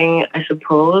coping, I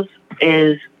suppose,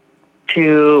 is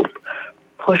to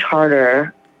push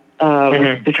harder,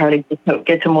 to try to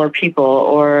get to more people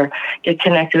or get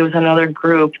connected with another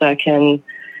group that can,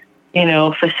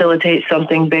 facilitate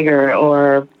something bigger.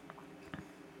 Or,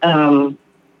 I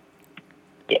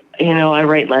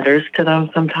write letters to them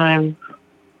sometimes.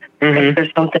 If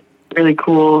there's something really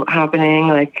cool happening,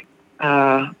 like,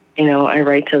 I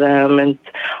write to them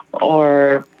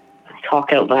or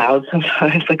talk out loud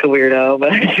sometimes like a weirdo,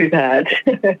 but I do that.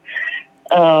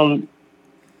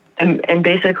 And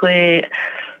basically,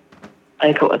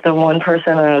 like, the one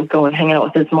person I would go and hang out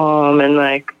with his mom and,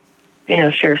 like,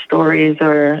 share stories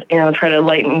or, try to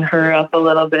lighten her up a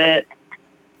little bit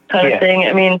kind of thing.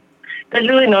 I mean, there's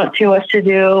really not too much to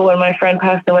do. When my friend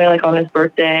passed away, like on his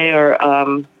birthday or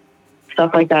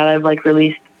stuff like that, I've like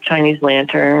released Chinese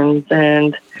lanterns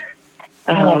and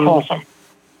that's awesome.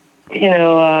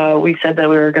 We said that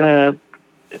we were gonna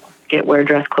wear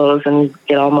dress clothes and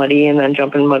get all muddy and then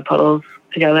jump in mud puddles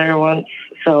together once.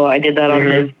 So I did that on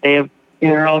his day of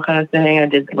funeral kind of thing. I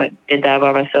did that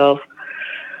by myself.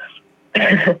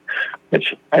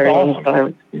 Which everyone thought I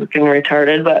was looking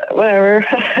retarded, but whatever.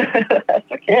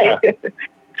 That's okay. Yeah.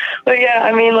 But yeah,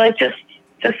 I mean, like just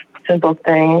simple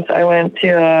things. I went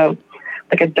to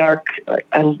like a dark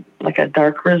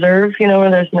reserve,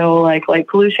 where there's no like light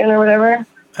pollution or whatever.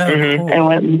 Oh, cool. And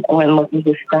went and looked at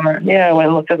the stars. Yeah, I went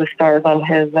and looked at the stars on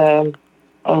his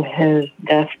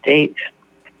death date.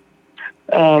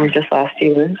 Just last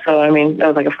year. So, I mean, that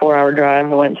was like a 4-hour drive.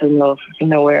 I went to the middle of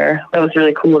nowhere. That was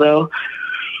really cool, though.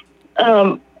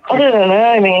 Other than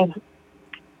that, I mean,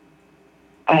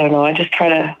 I don't know. I just try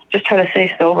to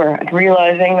stay sober,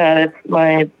 realizing that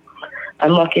I'm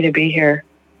lucky to be here.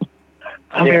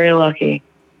 I'm very lucky.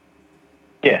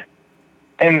 Yeah.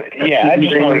 And I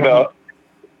just want to go.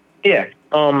 Yeah.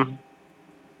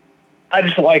 I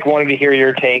just wanted to hear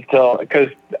your take because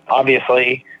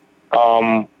obviously,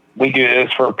 we do this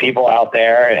for people out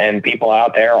there, and people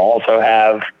out there also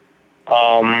have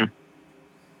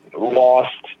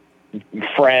lost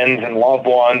friends and loved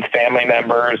ones, family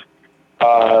members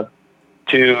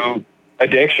to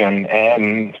addiction.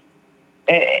 And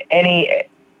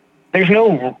there's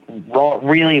no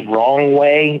really wrong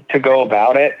way to go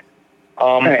about it,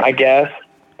 right. I guess.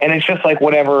 And it's just like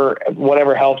whatever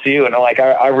helps you. And like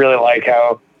I really like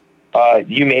how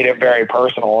you made it very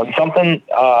personal and something.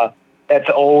 That's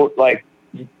old, like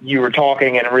you were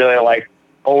talking and really like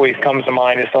always comes to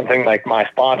mind is something like my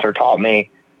sponsor taught me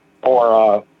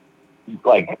or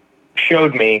like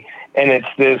showed me. And it's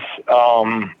this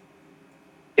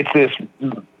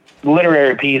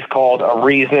literary piece called A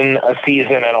Reason, a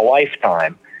Season, and a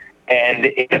Lifetime. And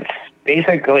it's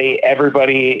basically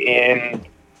everybody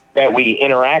that we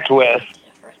interact with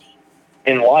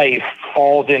in life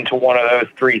falls into one of those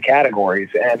three categories.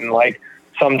 And like,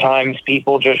 sometimes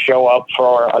people just show up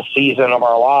for a season of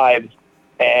our lives,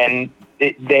 and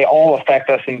they all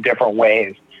affect us in different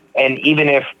ways. And even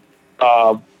if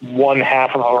one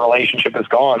half of a relationship is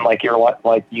gone, like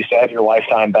you said, your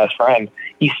lifetime best friend,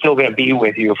 he's still going to be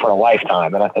with you for a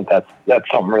lifetime. And I think that's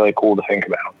something really cool to think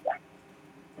about.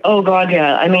 Oh God,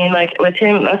 yeah. I mean, like with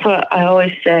him, that's what I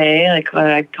always say. Like when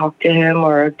I talk to him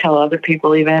or tell other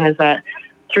people, even, is that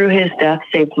through his death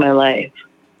saved my life.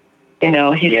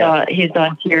 He's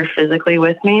not here physically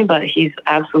with me, but he's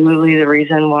absolutely the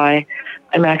reason why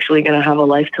I'm actually going to have a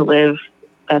life to live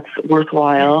that's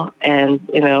worthwhile, and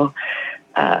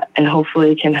and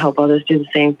hopefully can help others do the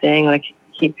same thing. Like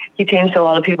he changed a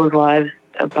lot of people's lives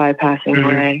by passing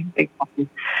away,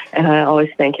 and I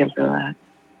always thank him for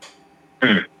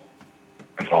that.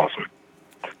 That's awesome.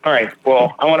 All right.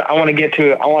 Well, I want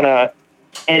to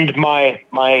end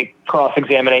my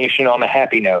cross-examination on a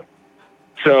happy note.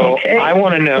 So okay. I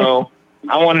want to know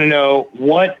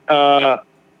what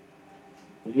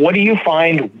do you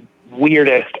find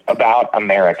weirdest about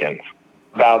Americans?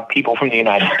 about people from the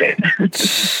United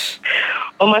States.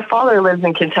 Well, my father lives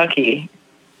in Kentucky.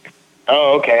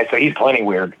 Oh, okay. So he's plenty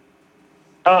weird.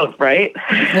 Oh, right.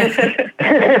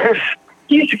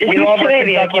 We love our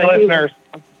Kentucky listeners.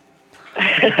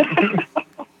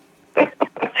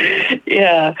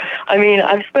 Yeah, I mean,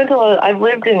 I've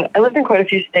lived in quite a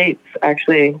few states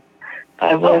actually.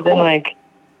 I've lived in like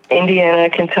Indiana,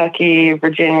 Kentucky,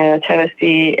 Virginia,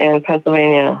 Tennessee, and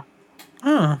Pennsylvania.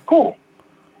 Oh, Cool.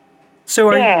 so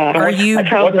are you? What's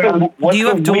Do you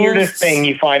have the weirdest duals? thing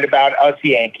you find about us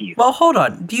Yankees? Well, hold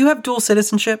on. Do you have dual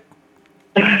citizenship?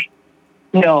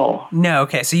 No, No.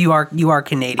 Okay, so you are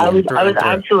Canadian. I was through and through.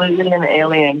 absolutely an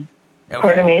alien. Okay.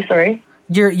 Pardon me, sorry.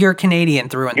 You're Canadian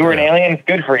through and You through. were an alien?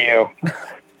 Good for you.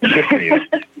 Good for you.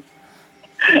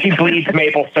 She bleeds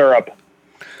maple syrup.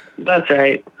 That's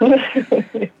right.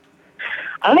 I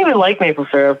don't even like maple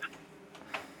syrup.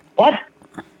 What?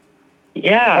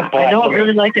 Yeah, That's I don't blasphemy.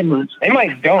 really like it much. They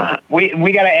might don't. We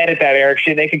got to edit that, Eric.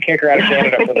 Shit, they could kick her out of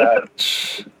Canada for that.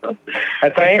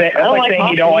 That's like, Right? I don't like saying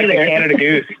you don't like the either. Canada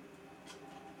Goose.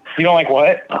 You don't like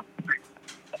what?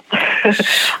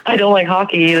 I don't like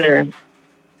hockey either.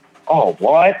 Oh,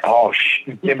 what? Oh,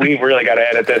 we've really got to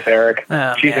edit this, Eric.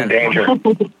 Oh, She's man. in danger.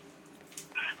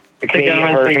 The Canadian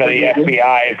government version of the thinks we do.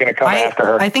 FBI is going to come after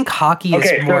her. I think hockey is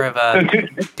Okay, so- more of a.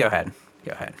 so Go ahead.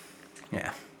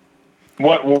 Yeah.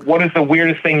 What is the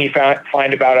weirdest thing you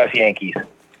find about us Yankees?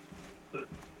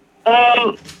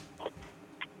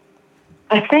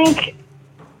 I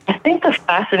think the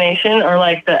fascination, or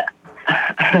like the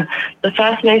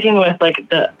fascination with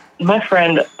like my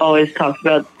friend always talks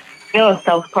about, you know,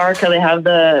 South Park, how they have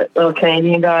the little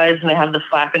Canadian guys and they have the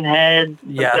flapping heads,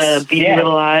 Yes. with the beady Yeah.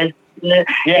 little eyes.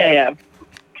 Yeah.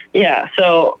 Yeah.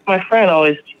 So my friend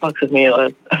always fucks with me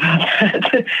about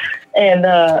that, and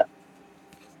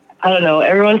I don't know.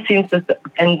 Everyone seems to,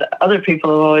 and other people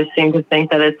have always seemed to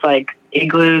think that it's like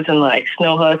igloos and like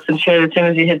snow huts and shit as soon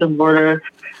as you hit the border,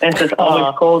 and it's just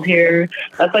always cold here.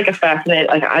 That's like a fascinating.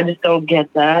 Like I just don't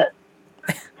get that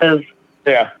because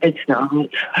Yeah. it's not.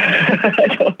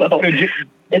 I don't know. So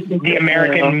It's the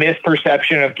American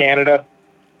misperception of Canada.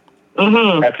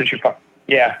 Mm-hmm. That's what you're.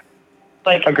 Yeah.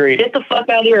 Like, Agreed. get the fuck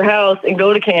out of your house and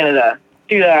go to Canada.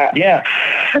 Do that. Yeah.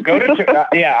 Go to.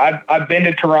 Yeah. I've been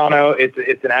to Toronto.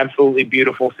 It's an absolutely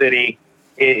beautiful city.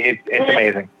 It's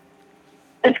amazing.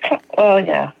 It's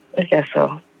yeah, I guess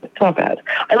so. It's not bad.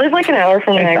 I live like an hour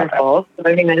from It's Niagara not bad. Falls. So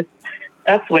I mean,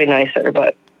 that's way nicer.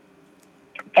 But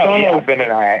Oh yeah.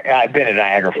 Toronto- I've been to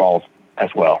Niagara Falls as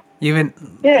well. Even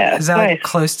yeah, is that nice.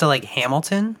 close to like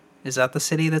Hamilton? Is that the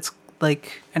city that's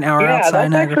like an hour Yeah, outside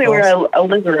that's Niagara actually Falls? where I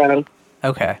live around.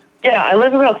 Okay. Yeah, I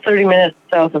live about 30 minutes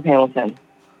south of Hamilton.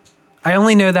 I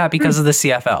only know that because of the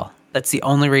CFL. That's the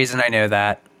only reason I know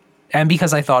that. And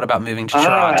because I thought about moving to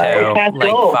Toronto Cats like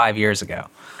go. 5 years ago.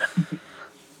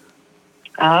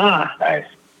 Ah, Nice.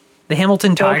 The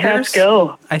Hamilton go Tigers, Cats,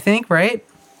 go. I think, right?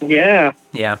 Yeah,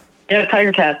 Yeah. yeah,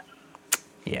 Tiger Cats,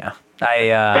 Yeah.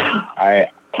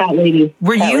 cat lady.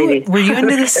 Were Cat you lady.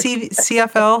 into the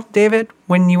CFL, David,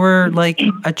 when you were like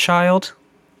a child?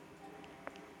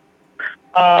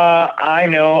 I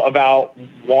know about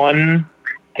one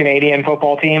Canadian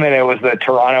football team, and it was the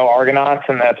Toronto Argonauts,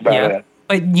 and that's about it.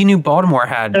 But you knew Baltimore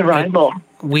had The rival.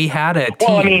 we had a team.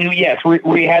 Well, I mean, yes,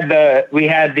 we had the we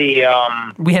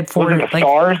had four was it the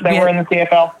Stars that were in the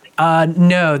CFL?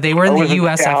 No, they were in Or the was it the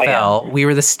USFL. Stallions? We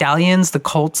were the Stallions, the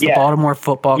Colts, the Yeah. Baltimore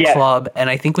Football Yeah. Club, and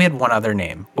I think we had one other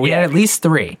name. But we Yeah. had at least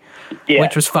three, Yeah.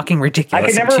 which was fucking ridiculous. I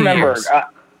could in never 2 remember. years.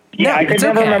 Yeah, No, I could it's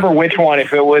never okay. remember which one,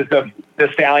 if it was the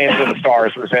Stallions or the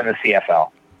Stars was in the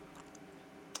CFL.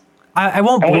 I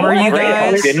won't And we bore won, you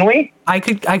right? guys. Didn't we? I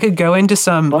could go into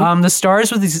some the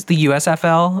Stars with the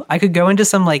USFL. I could go into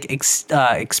some like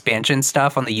expansion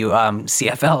stuff on the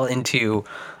CFL into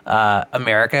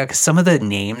America, because some of the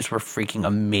names were freaking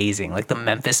amazing, like the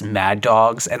Memphis Mad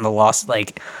Dogs and the Lost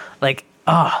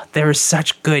there were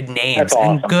such good names. That's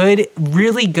awesome. And good,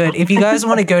 really good. If you guys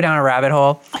want to go down a rabbit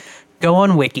hole, go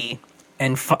on Wiki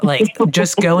and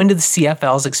just go into the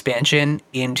CFL's expansion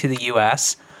into the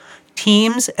US.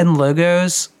 Teams and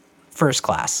logos, first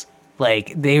class.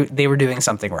 Like they were doing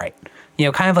something right. You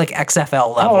know, kind of like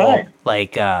XFL level, right.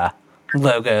 like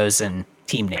logos and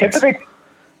team names. Tip of the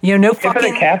You know,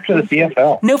 cap to the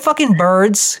CFL. no fucking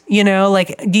birds. You know,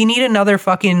 like, do you need another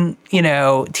fucking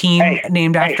team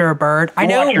named after a bird? I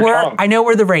know watch your tongue.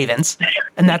 we're the Ravens,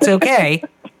 and that's okay.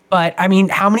 But I mean,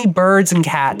 how many birds and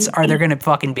cats are there going to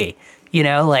fucking be? You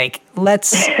know, like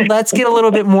let's get a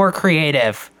little bit more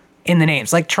creative in the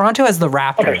names. Like Toronto has the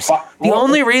Raptors. The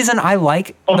only reason I like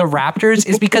the Raptors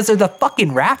is because they're the fucking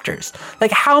Raptors.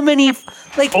 Like how many?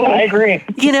 Like I agree.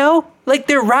 you know, Like,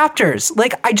 they're raptors.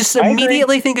 Like, I just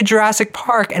immediately think of Jurassic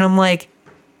Park, and I'm like,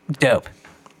 dope.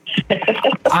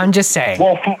 I'm just saying.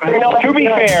 Well, to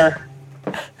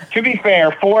be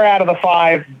fair, 4 out of the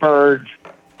 5 birds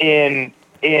in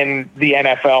the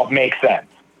NFL make sense.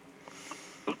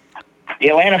 The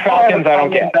Atlanta Falcons, I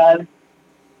don't get.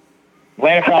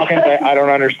 Atlanta Falcons, I don't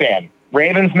understand.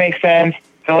 Ravens make sense.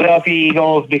 Philadelphia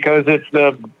Eagles, because it's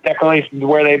the Declaration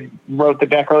where they wrote the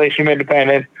Declaration of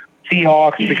Independence.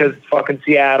 Seahawks, because it's fucking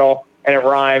Seattle and it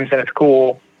rhymes and it's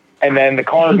cool. And then the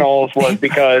Cardinals was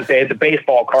because they had the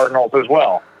baseball Cardinals as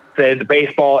well. So they had the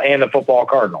baseball and the football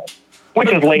Cardinals, which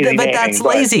is lazy. But that's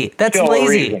lazy. That's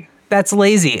lazy. That's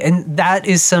lazy. And that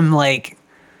is some, like,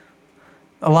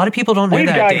 a lot of people don't know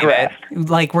that, David.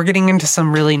 Like, we're getting into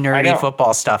some really nerdy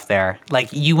football stuff there.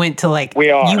 Like, you went to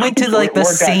the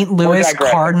St. Louis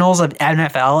Cardinals of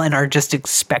NFL and are just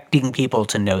expecting people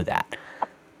to know that.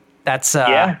 That's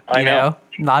I know.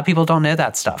 A lot of people don't know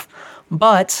that stuff.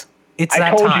 But it's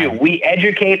that time. I told you, we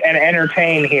educate and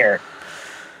entertain here.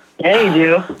 Yeah, you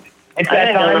do. It's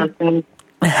that time.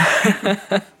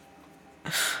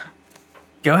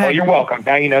 Go ahead. Well, you're welcome.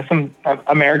 Now you know some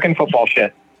American football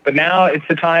shit. But now it's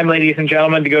the time, ladies and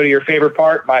gentlemen, to go to your favorite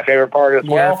part, my favorite part as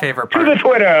well. Your favorite part. To the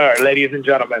Twitter, ladies and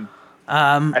gentlemen.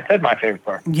 I said my favorite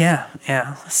part. Yeah.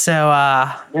 So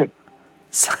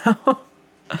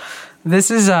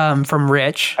this is from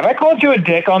Rich. Have I called you a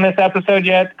dick on this episode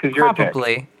yet? Because you're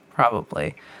probably.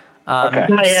 Okay.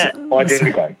 Not yet. Well, I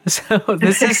didn't go. So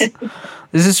this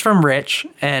is from Rich,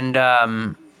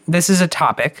 and this is a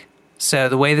topic. So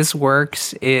the way this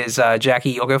works is, Jackie,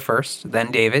 you'll go first,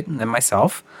 then David, and then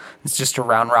myself. It's just a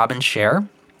round robin share,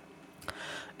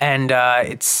 and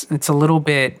it's a little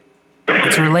bit.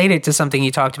 It's related to something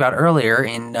you talked about earlier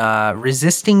in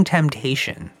resisting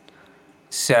temptation.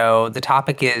 So the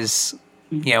topic is,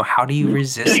 how do you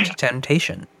resist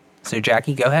temptation? So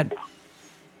Jackie, go ahead.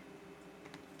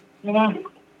 Sorry,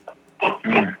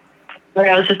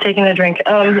 I was just taking a drink.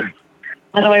 How do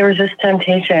I resist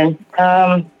temptation?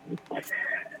 I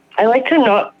like to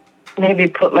not maybe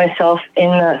put myself in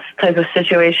that type of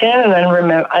situation, and then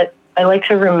remember. I like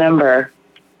to remember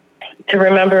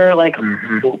like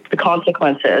the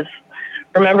consequences.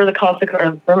 Remember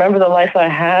the life I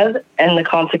had and the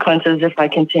consequences if I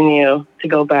continue to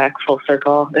go back full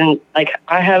circle. And like,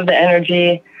 I have the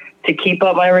energy to keep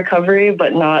up my recovery,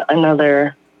 but not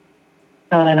another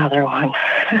one.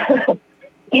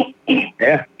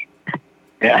 Yeah.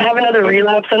 I have another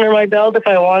relapse under my belt if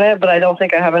I want it, but I don't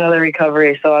think I have another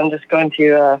recovery. So I'm just going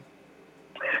to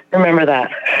remember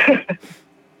that.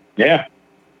 Yeah,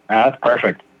 that's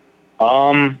perfect.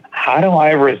 How do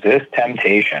I resist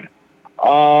temptation?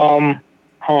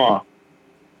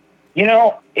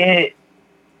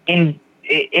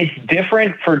 It's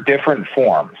different for different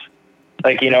forms.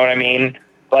 Like, you know what I mean?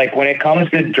 Like, when it comes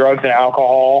to drugs and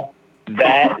alcohol,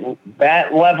 that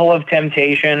level of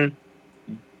temptation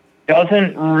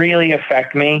doesn't really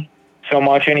affect me so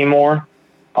much anymore.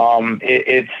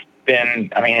 It's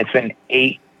been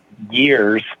 8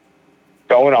 years,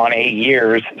 going on 8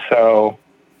 years. So,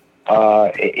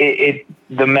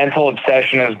 the mental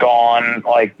obsession is gone.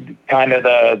 Like, kind of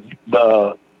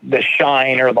the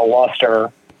shine or the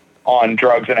luster on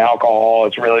drugs and alcohol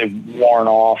is really worn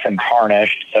off and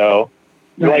tarnished. So,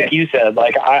 like you said,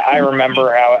 like I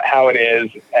remember how it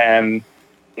is, and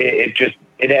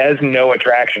it has no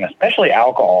attraction, especially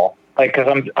alcohol. Like,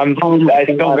 because I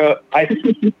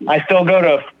still go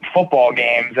to football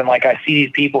games, and like I see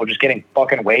these people just getting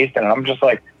fucking wasted, and I'm just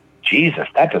like, Jesus,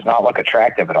 that does not look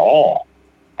attractive at all.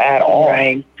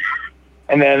 Right.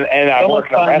 And I work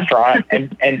in a restaurant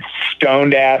and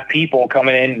stoned ass people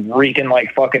coming in reeking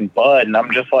like fucking bud, and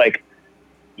I'm just like,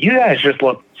 you guys just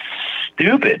look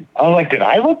stupid. I was like, did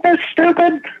I look this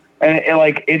stupid? And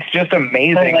it's just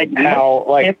amazing how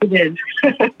like you did.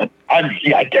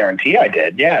 I guarantee I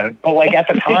did. Yeah, but like at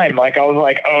the time, like I was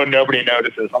like, oh, nobody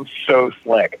notices. I'm so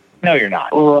slick. No, you're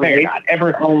not. No, you're not.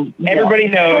 Everybody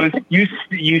knows you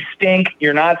stink.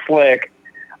 You're not slick.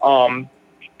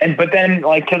 But then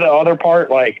like to the other part,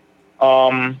 like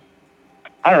I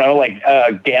don't know,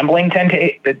 like gambling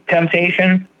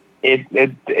temptation.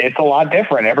 It's a lot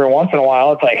different. Every once in a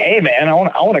while, it's like, hey man, I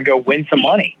want to go win some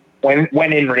money. When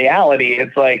in reality,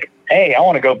 it's like, hey, I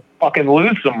want to go fucking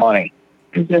lose some money.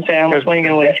 I'm gonna say, how much money you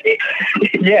gonna lose?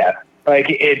 Yeah, like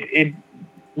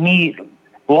me.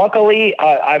 Luckily,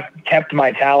 I've kept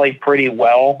my tally pretty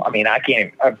well. I mean,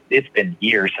 it's been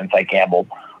years since I gambled,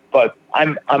 but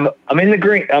I'm in the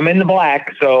green. I'm in the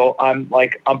black, so I'm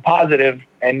positive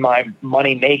in my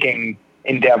money making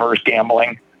endeavors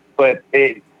gambling. But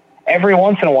every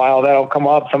once in a while that'll come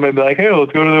up. Somebody will be like, hey,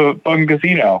 let's go to the fucking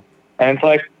casino. And it's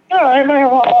like, all right, man,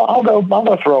 well, I'll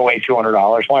go throw away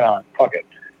 $200. Why not? Fuck it.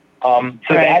 So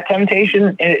that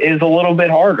temptation is a little bit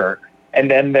harder. And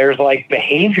then there's like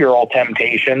behavioral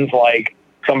temptations, like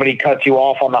somebody cuts you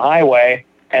off on the highway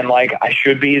and like, I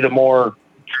should be the more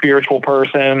spiritual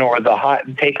person or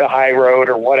take the high road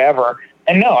or whatever.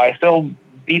 And no, I still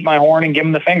beat my horn and give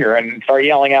them the finger and start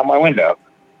yelling out my window.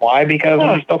 Why? Because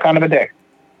I'm still kind of a dick.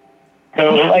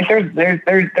 So like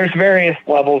there's various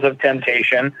levels of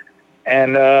temptation,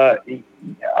 and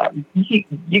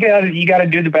you gotta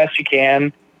do the best you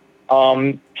can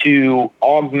to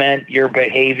augment your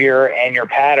behavior and your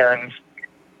patterns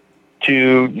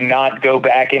to not go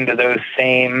back into those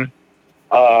same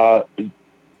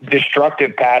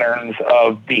destructive patterns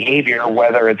of behavior,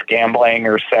 whether it's gambling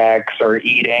or sex or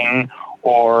eating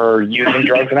or using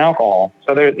drugs and alcohol.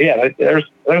 So there's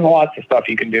lots of stuff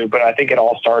you can do, but I think it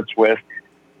all starts with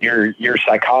your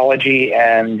psychology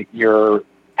and your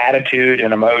attitude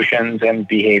and emotions and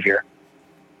behavior.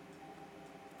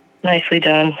 Nicely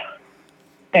done.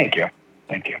 Thank you.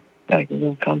 You're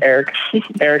welcome. Eric,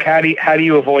 how do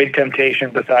you avoid temptation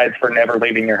besides for never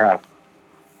leaving your house?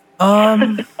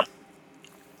 I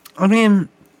mean,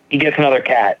 he gets another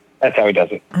cat. That's how he does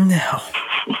it.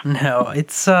 No,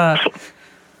 it's, I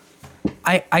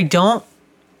don't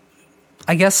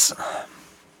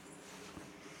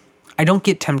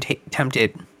get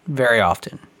tempted very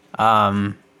often,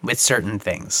 with certain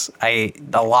things. A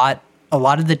lot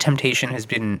of the temptation has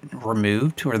been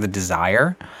removed, or the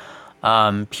desire.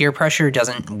 Peer pressure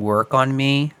doesn't work on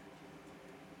me.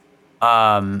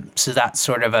 So that's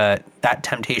sort of that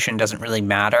temptation doesn't really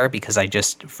matter because I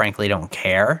just frankly don't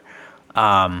care.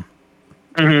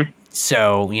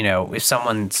 So, if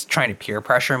someone's trying to peer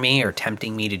pressure me or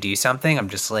tempting me to do something, I'm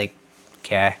just like,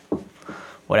 okay,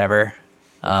 whatever.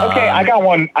 Okay, I got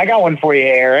one for you,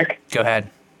 Eric. Go ahead.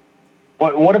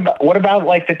 What about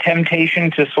like the temptation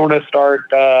to sort of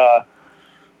start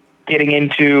getting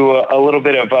into a little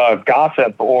bit of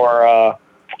gossip or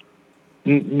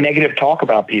negative talk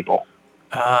about people?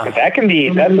 'Cause that can be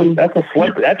that's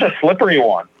a slippery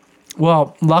one.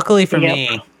 Well, luckily for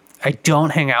me, I don't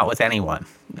hang out with anyone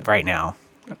right now.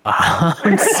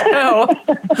 So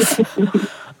okay.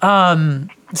 I'm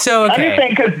just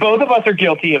saying because both of us are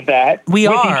guilty of that. We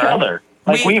with are. each other.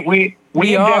 Like we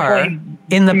are definitely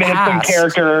in the committed past. some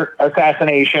character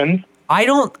assassinations. I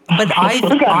don't, but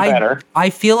I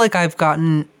feel like I've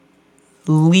gotten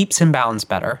leaps and bounds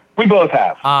better. We both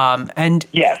have. And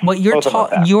yes, what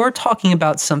you're talking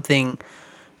about something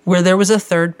where there was a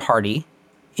third party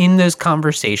in those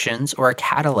conversations or a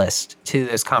catalyst to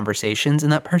those conversations,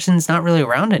 and that person's not really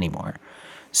around anymore.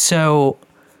 So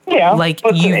yeah, like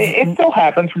but it still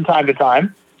happens from time to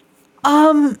time.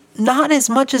 Not as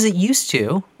much as it used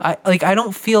to. I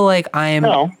don't feel like I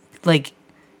am like,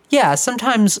 yeah,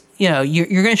 sometimes, you're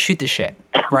going to shoot the shit,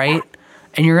 right?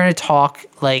 And you're going to talk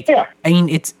like, I mean,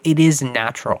 it is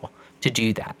natural to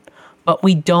do that, but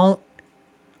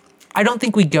I don't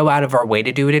think we go out of our way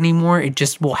to do it anymore. It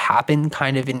just will happen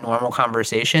kind of in normal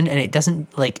conversation, and it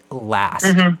doesn't like last.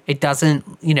 Mm-hmm. It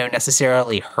doesn't,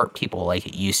 necessarily hurt people like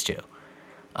it used to.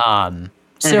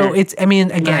 So it's, I mean,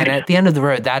 again, at the end of the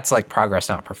road, that's like progress,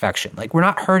 not perfection. Like we're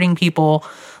not hurting people.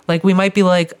 Like we might be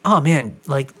like, oh man,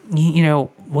 like,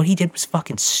 what he did was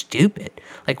fucking stupid.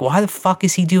 Like, why the fuck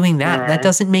is he doing that? That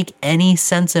doesn't make any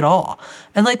sense at all.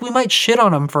 And like, we might shit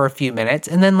on him for a few minutes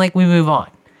and then like we move on.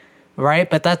 Right.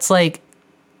 But that's like,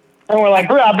 and we're like,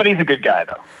 but he's a good guy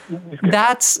though.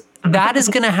 That is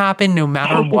going to happen no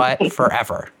matter what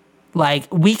forever. Like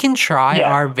we can try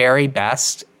our very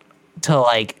best to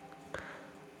like,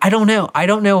 I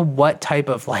don't know what type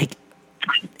of like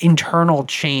internal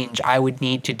change I would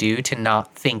need to do to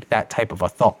not think that type of a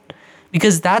thought,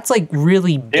 because that's like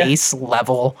really base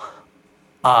level,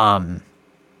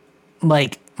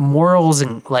 like morals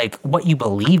and like what you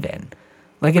believe in.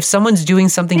 Like if someone's doing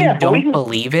something you don't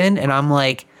believe in, and I'm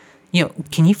like,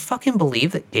 can you fucking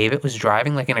believe that David was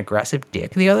driving like an aggressive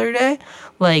dick the other day?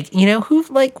 Like, who,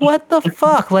 like, what the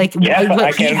fuck? Like, he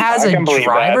has a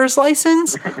driver's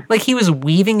license. Like, he was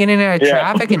weaving in and out of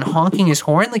traffic and honking his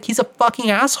horn. Like, he's a fucking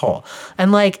asshole.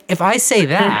 And, like, if I say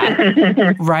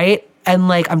that, right, and,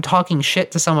 like, I'm talking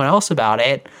shit to someone else about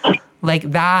it, like,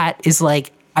 that is,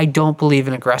 like, I don't believe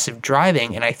in aggressive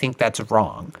driving, and I think that's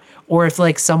wrong. Or if,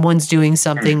 like, someone's doing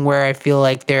something where I feel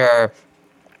like they're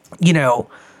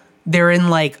in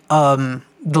like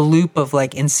the loop of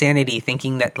like insanity,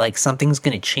 thinking that like something's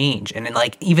gonna change, and then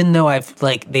like even though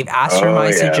they've asked for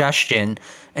my suggestion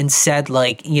and said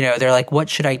like, you know, they're like, what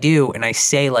should I do? And I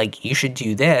say like, you should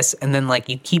do this. And then like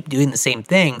you keep doing the same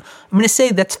thing. I'm going to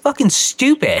say that's fucking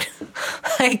stupid.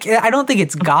 Like, I don't think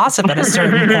it's gossip at a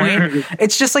certain point.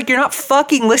 It's just like, you're not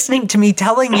fucking listening to me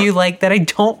telling you like that I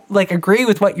don't like agree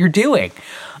with what you're doing.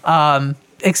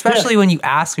 Especially when you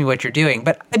ask me what you're doing.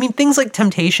 But I mean, things like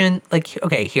temptation, like,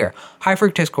 okay, here, high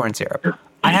fructose corn syrup.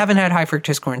 I haven't had high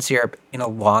fructose corn syrup in a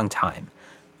long time.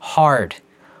 Hard.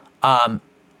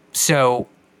 So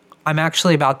I'm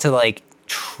actually about to like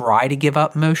try to give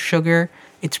up most sugar.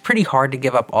 It's pretty hard to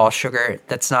give up all sugar.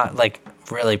 That's not like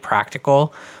really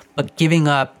practical, but giving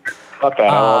up. Fuck that,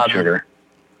 I love sugar.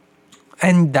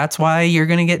 And that's why you're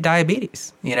going to get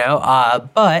diabetes, you know?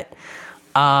 But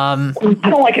I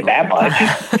don't like it that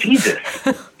much. Jesus.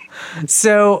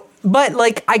 So, but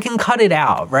like I can cut it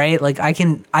out, right? Like I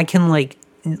can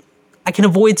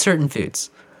avoid certain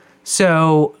foods.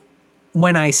 So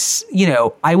when I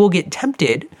will get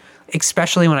tempted,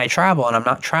 especially when I travel, and I'm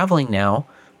not traveling now,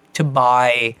 to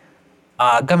buy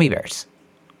gummy bears.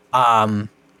 I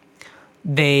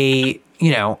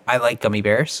like gummy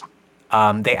bears.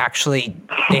 They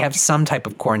have some type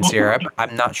of corn syrup.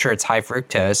 I'm not sure it's high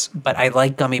fructose, but I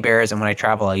like gummy bears, and when I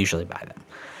travel, I usually buy them.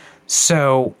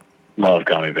 So love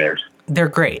gummy bears. They're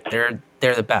great. They're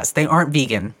the best. They aren't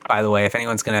vegan, by the way, if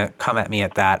anyone's going to come at me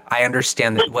at that. I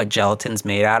understand what gelatin's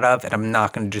made out of, and I'm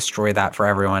not going to destroy that for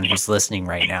everyone who's listening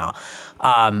right now.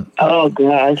 Oh,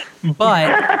 God.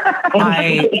 But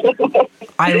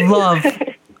I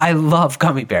love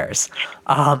gummy bears.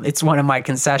 It's one of my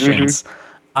concessions.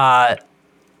 But,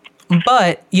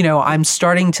 you know, I'm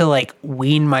starting to like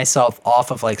wean myself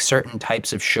off of like certain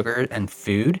types of sugar and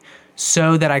food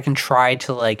so that I can try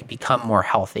to like become more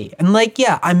healthy. And like,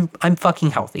 yeah, I'm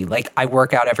fucking healthy. Like I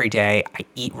work out every day. I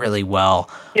eat really well.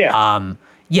 Yeah.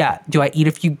 Yeah. Do I eat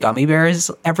a few gummy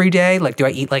bears every day? Like, do I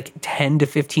eat like 10 to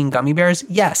 15 gummy bears?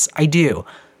 Yes, I do.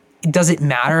 Does it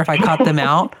matter if I cut them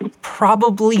out?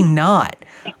 Probably not.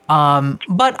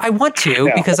 But I want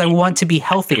to because I want to be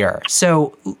healthier.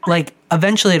 So like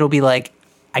eventually it'll be like,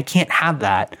 I can't have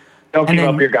that. Don't give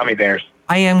up your gummy bears.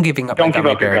 I am giving up my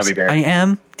gummy bears. I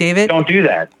am, David. Don't do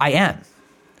that. I am.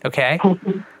 Okay.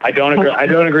 I don't agree. I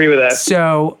don't agree with that.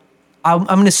 So I'm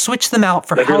going to switch them out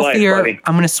for healthier.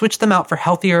 I'm going to switch them out for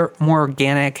healthier, more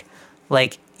organic,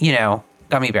 like, you know,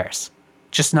 gummy bears.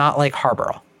 Just not like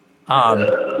Harborough.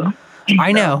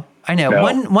 I know. No.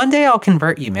 One day I'll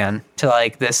convert you, man, to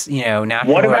like this, you know,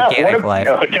 natural organic life.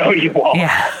 No, you won't.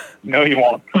 Yeah. No, you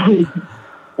won't.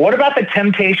 What about the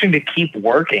temptation to keep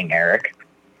working, Eric?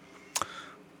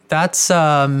 That's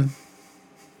I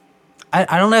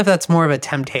don't know if that's more of a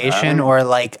temptation or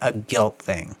like a guilt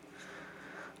thing.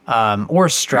 Or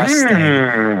stress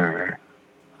thing.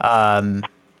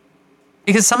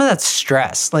 Because some of that's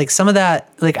stress. Like some of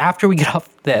that, like after we get off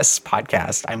this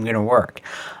podcast, I'm going to work.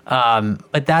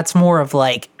 But that's more of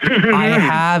like, I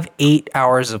have 8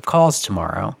 hours of calls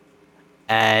tomorrow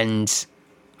and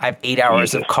I have 8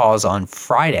 hours of calls on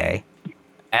Friday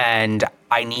and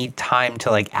I need time to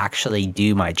like actually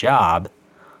do my job.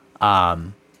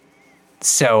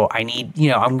 So I need, you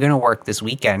know, I'm going to work this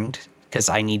weekend because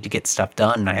I need to get stuff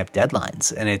done and I have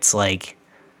deadlines and it's like,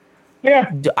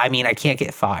 yeah. I mean, I can't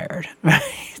get fired, right?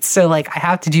 So, like, I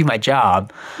have to do my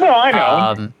job. No, I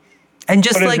know. And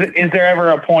just but is there ever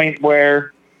a point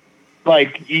where,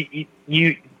 like,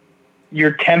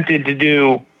 you're tempted to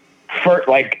do,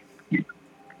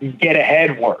 get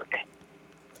ahead work?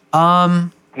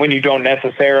 When you don't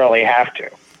necessarily have to.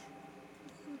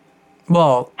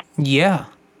 Well, yeah.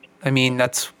 I mean,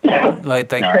 that's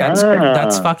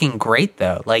that's fucking great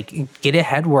though. Like, get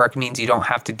ahead work means you don't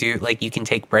have to do like you can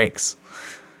take breaks.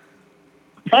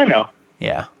 I know.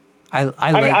 Yeah,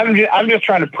 I'm just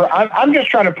trying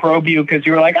to probe you because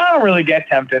you were like, I don't really get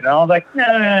tempted, and I was like,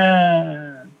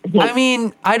 nah. I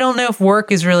mean, I don't know if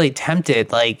work is really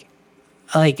tempted. Like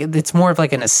it's more of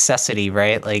like a necessity,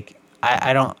 right? Like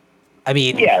I don't. I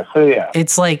mean, yeah. So yeah,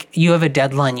 it's like you have a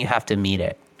deadline, you have to meet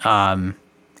it.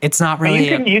 It's not really.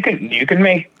 You can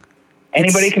make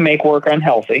anybody can make work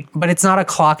unhealthy, but it's not a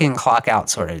clock in, clock out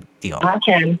sort of deal. I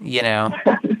can, you know.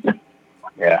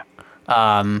 Yeah.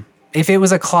 If it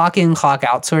was a clock in, clock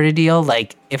out sort of deal,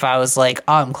 like if I was like,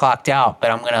 oh, I'm clocked out,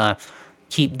 but I'm gonna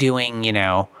keep doing, you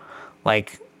know,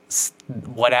 like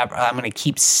whatever. I'm gonna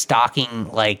keep stocking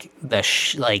like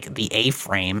the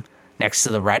A-frame next to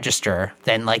the register.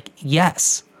 Then like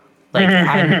yes. Like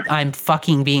I'm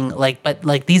fucking being like, but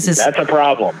like that's a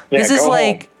problem. Yeah, this is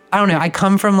like, I don't know. I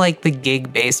come from like the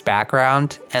gig based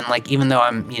background and like, even though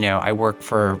I'm, you know, I work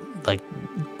for like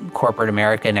corporate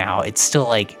America now, it's still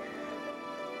like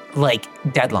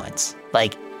deadlines.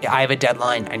 Like I have a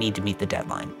deadline. I need to meet the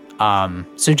deadline.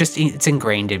 So just it's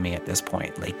ingrained in me at this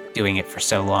point, like doing it for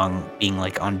so long, being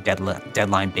like on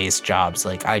deadline based jobs.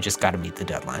 Like I just got to meet the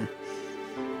deadline.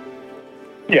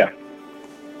 Yeah.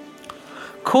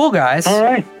 Cool, guys. All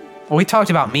right. Well, we talked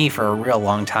about me for a real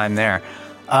long time there.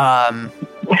 But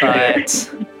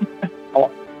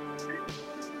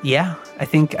yeah, I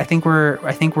think we're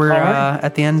right.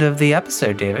 at the end of the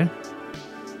episode, David.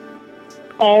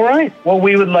 All right. Well,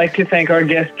 we would like to thank our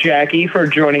guest Jackie for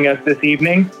joining us this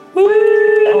evening.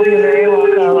 Oh, you're very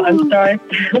welcome. I'm sorry.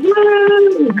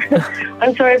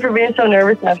 I'm sorry for being so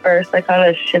nervous at first. I kind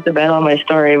of shit the bed on my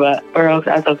story, but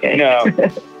that's okay. No,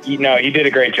 you did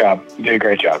a great job. You did a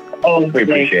great job. Oh, we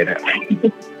appreciate it.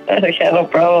 Okay, no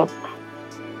problem.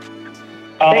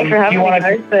 Thanks for having me,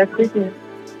 guys. I appreciate it.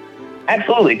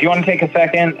 Absolutely. Do you want to take a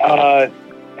second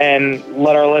and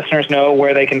let our listeners know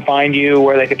where they can find you,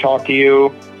 where they can talk to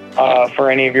you for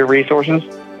any of your resources?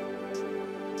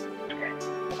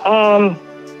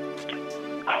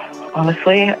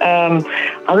 Honestly,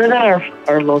 other than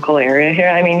our local area here,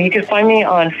 I mean, you can find me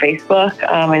on Facebook.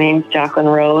 My name's Jacqueline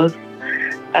Rose.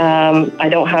 I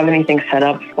don't have anything set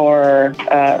up for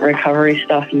recovery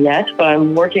stuff yet, but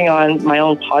I'm working on my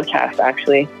own podcast,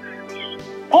 actually.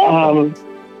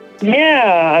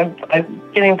 Yeah, I'm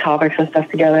getting topics and stuff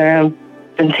together. I've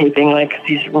been taping like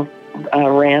these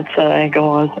rants that I go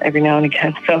on every now and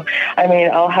again. So, I mean,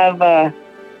 I'll have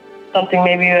something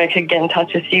maybe I could get in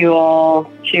touch with you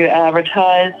all to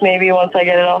advertise maybe once I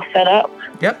get it all set up.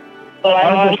 Yep. But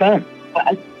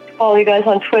I follow you guys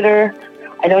on Twitter.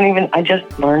 I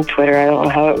just learned Twitter. I don't know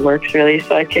how it works really,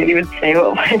 so I can't even say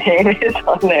what my name is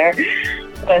on there.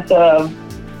 But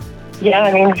yeah,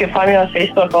 I mean, you can find me on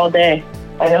Facebook all day.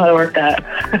 I know how to work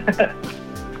that.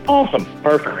 Awesome.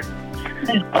 Perfect.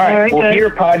 All right. Well, here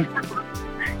at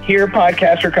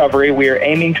Podcast Recovery, we are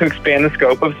aiming to expand the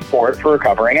scope of support for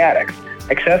recovering addicts.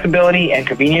 Accessibility and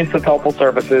convenience of helpful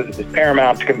services is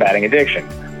paramount to combating addiction.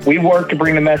 We work to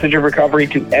bring the message of recovery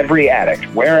to every addict,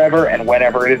 wherever and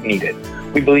whenever it is needed.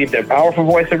 We believe that a powerful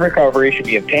voice of recovery should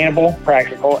be obtainable,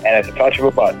 practical, and at the touch of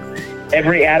a button.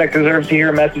 Every addict deserves to hear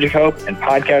a message of hope, and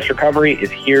Podcast Recovery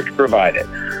is here to provide it.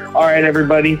 All right,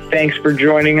 everybody, thanks for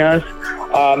joining us.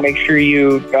 Make sure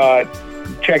you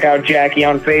check out Jackie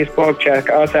on Facebook, check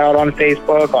us out on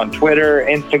Facebook, on Twitter,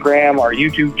 Instagram, our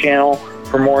YouTube channel.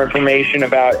 For more information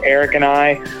about Eric and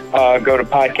I, go to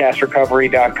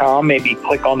podcastrecovery.com. Maybe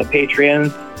click on the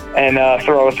Patreon and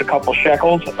throw us a couple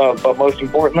shekels. But most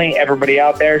importantly, everybody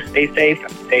out there, stay safe,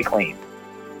 stay clean.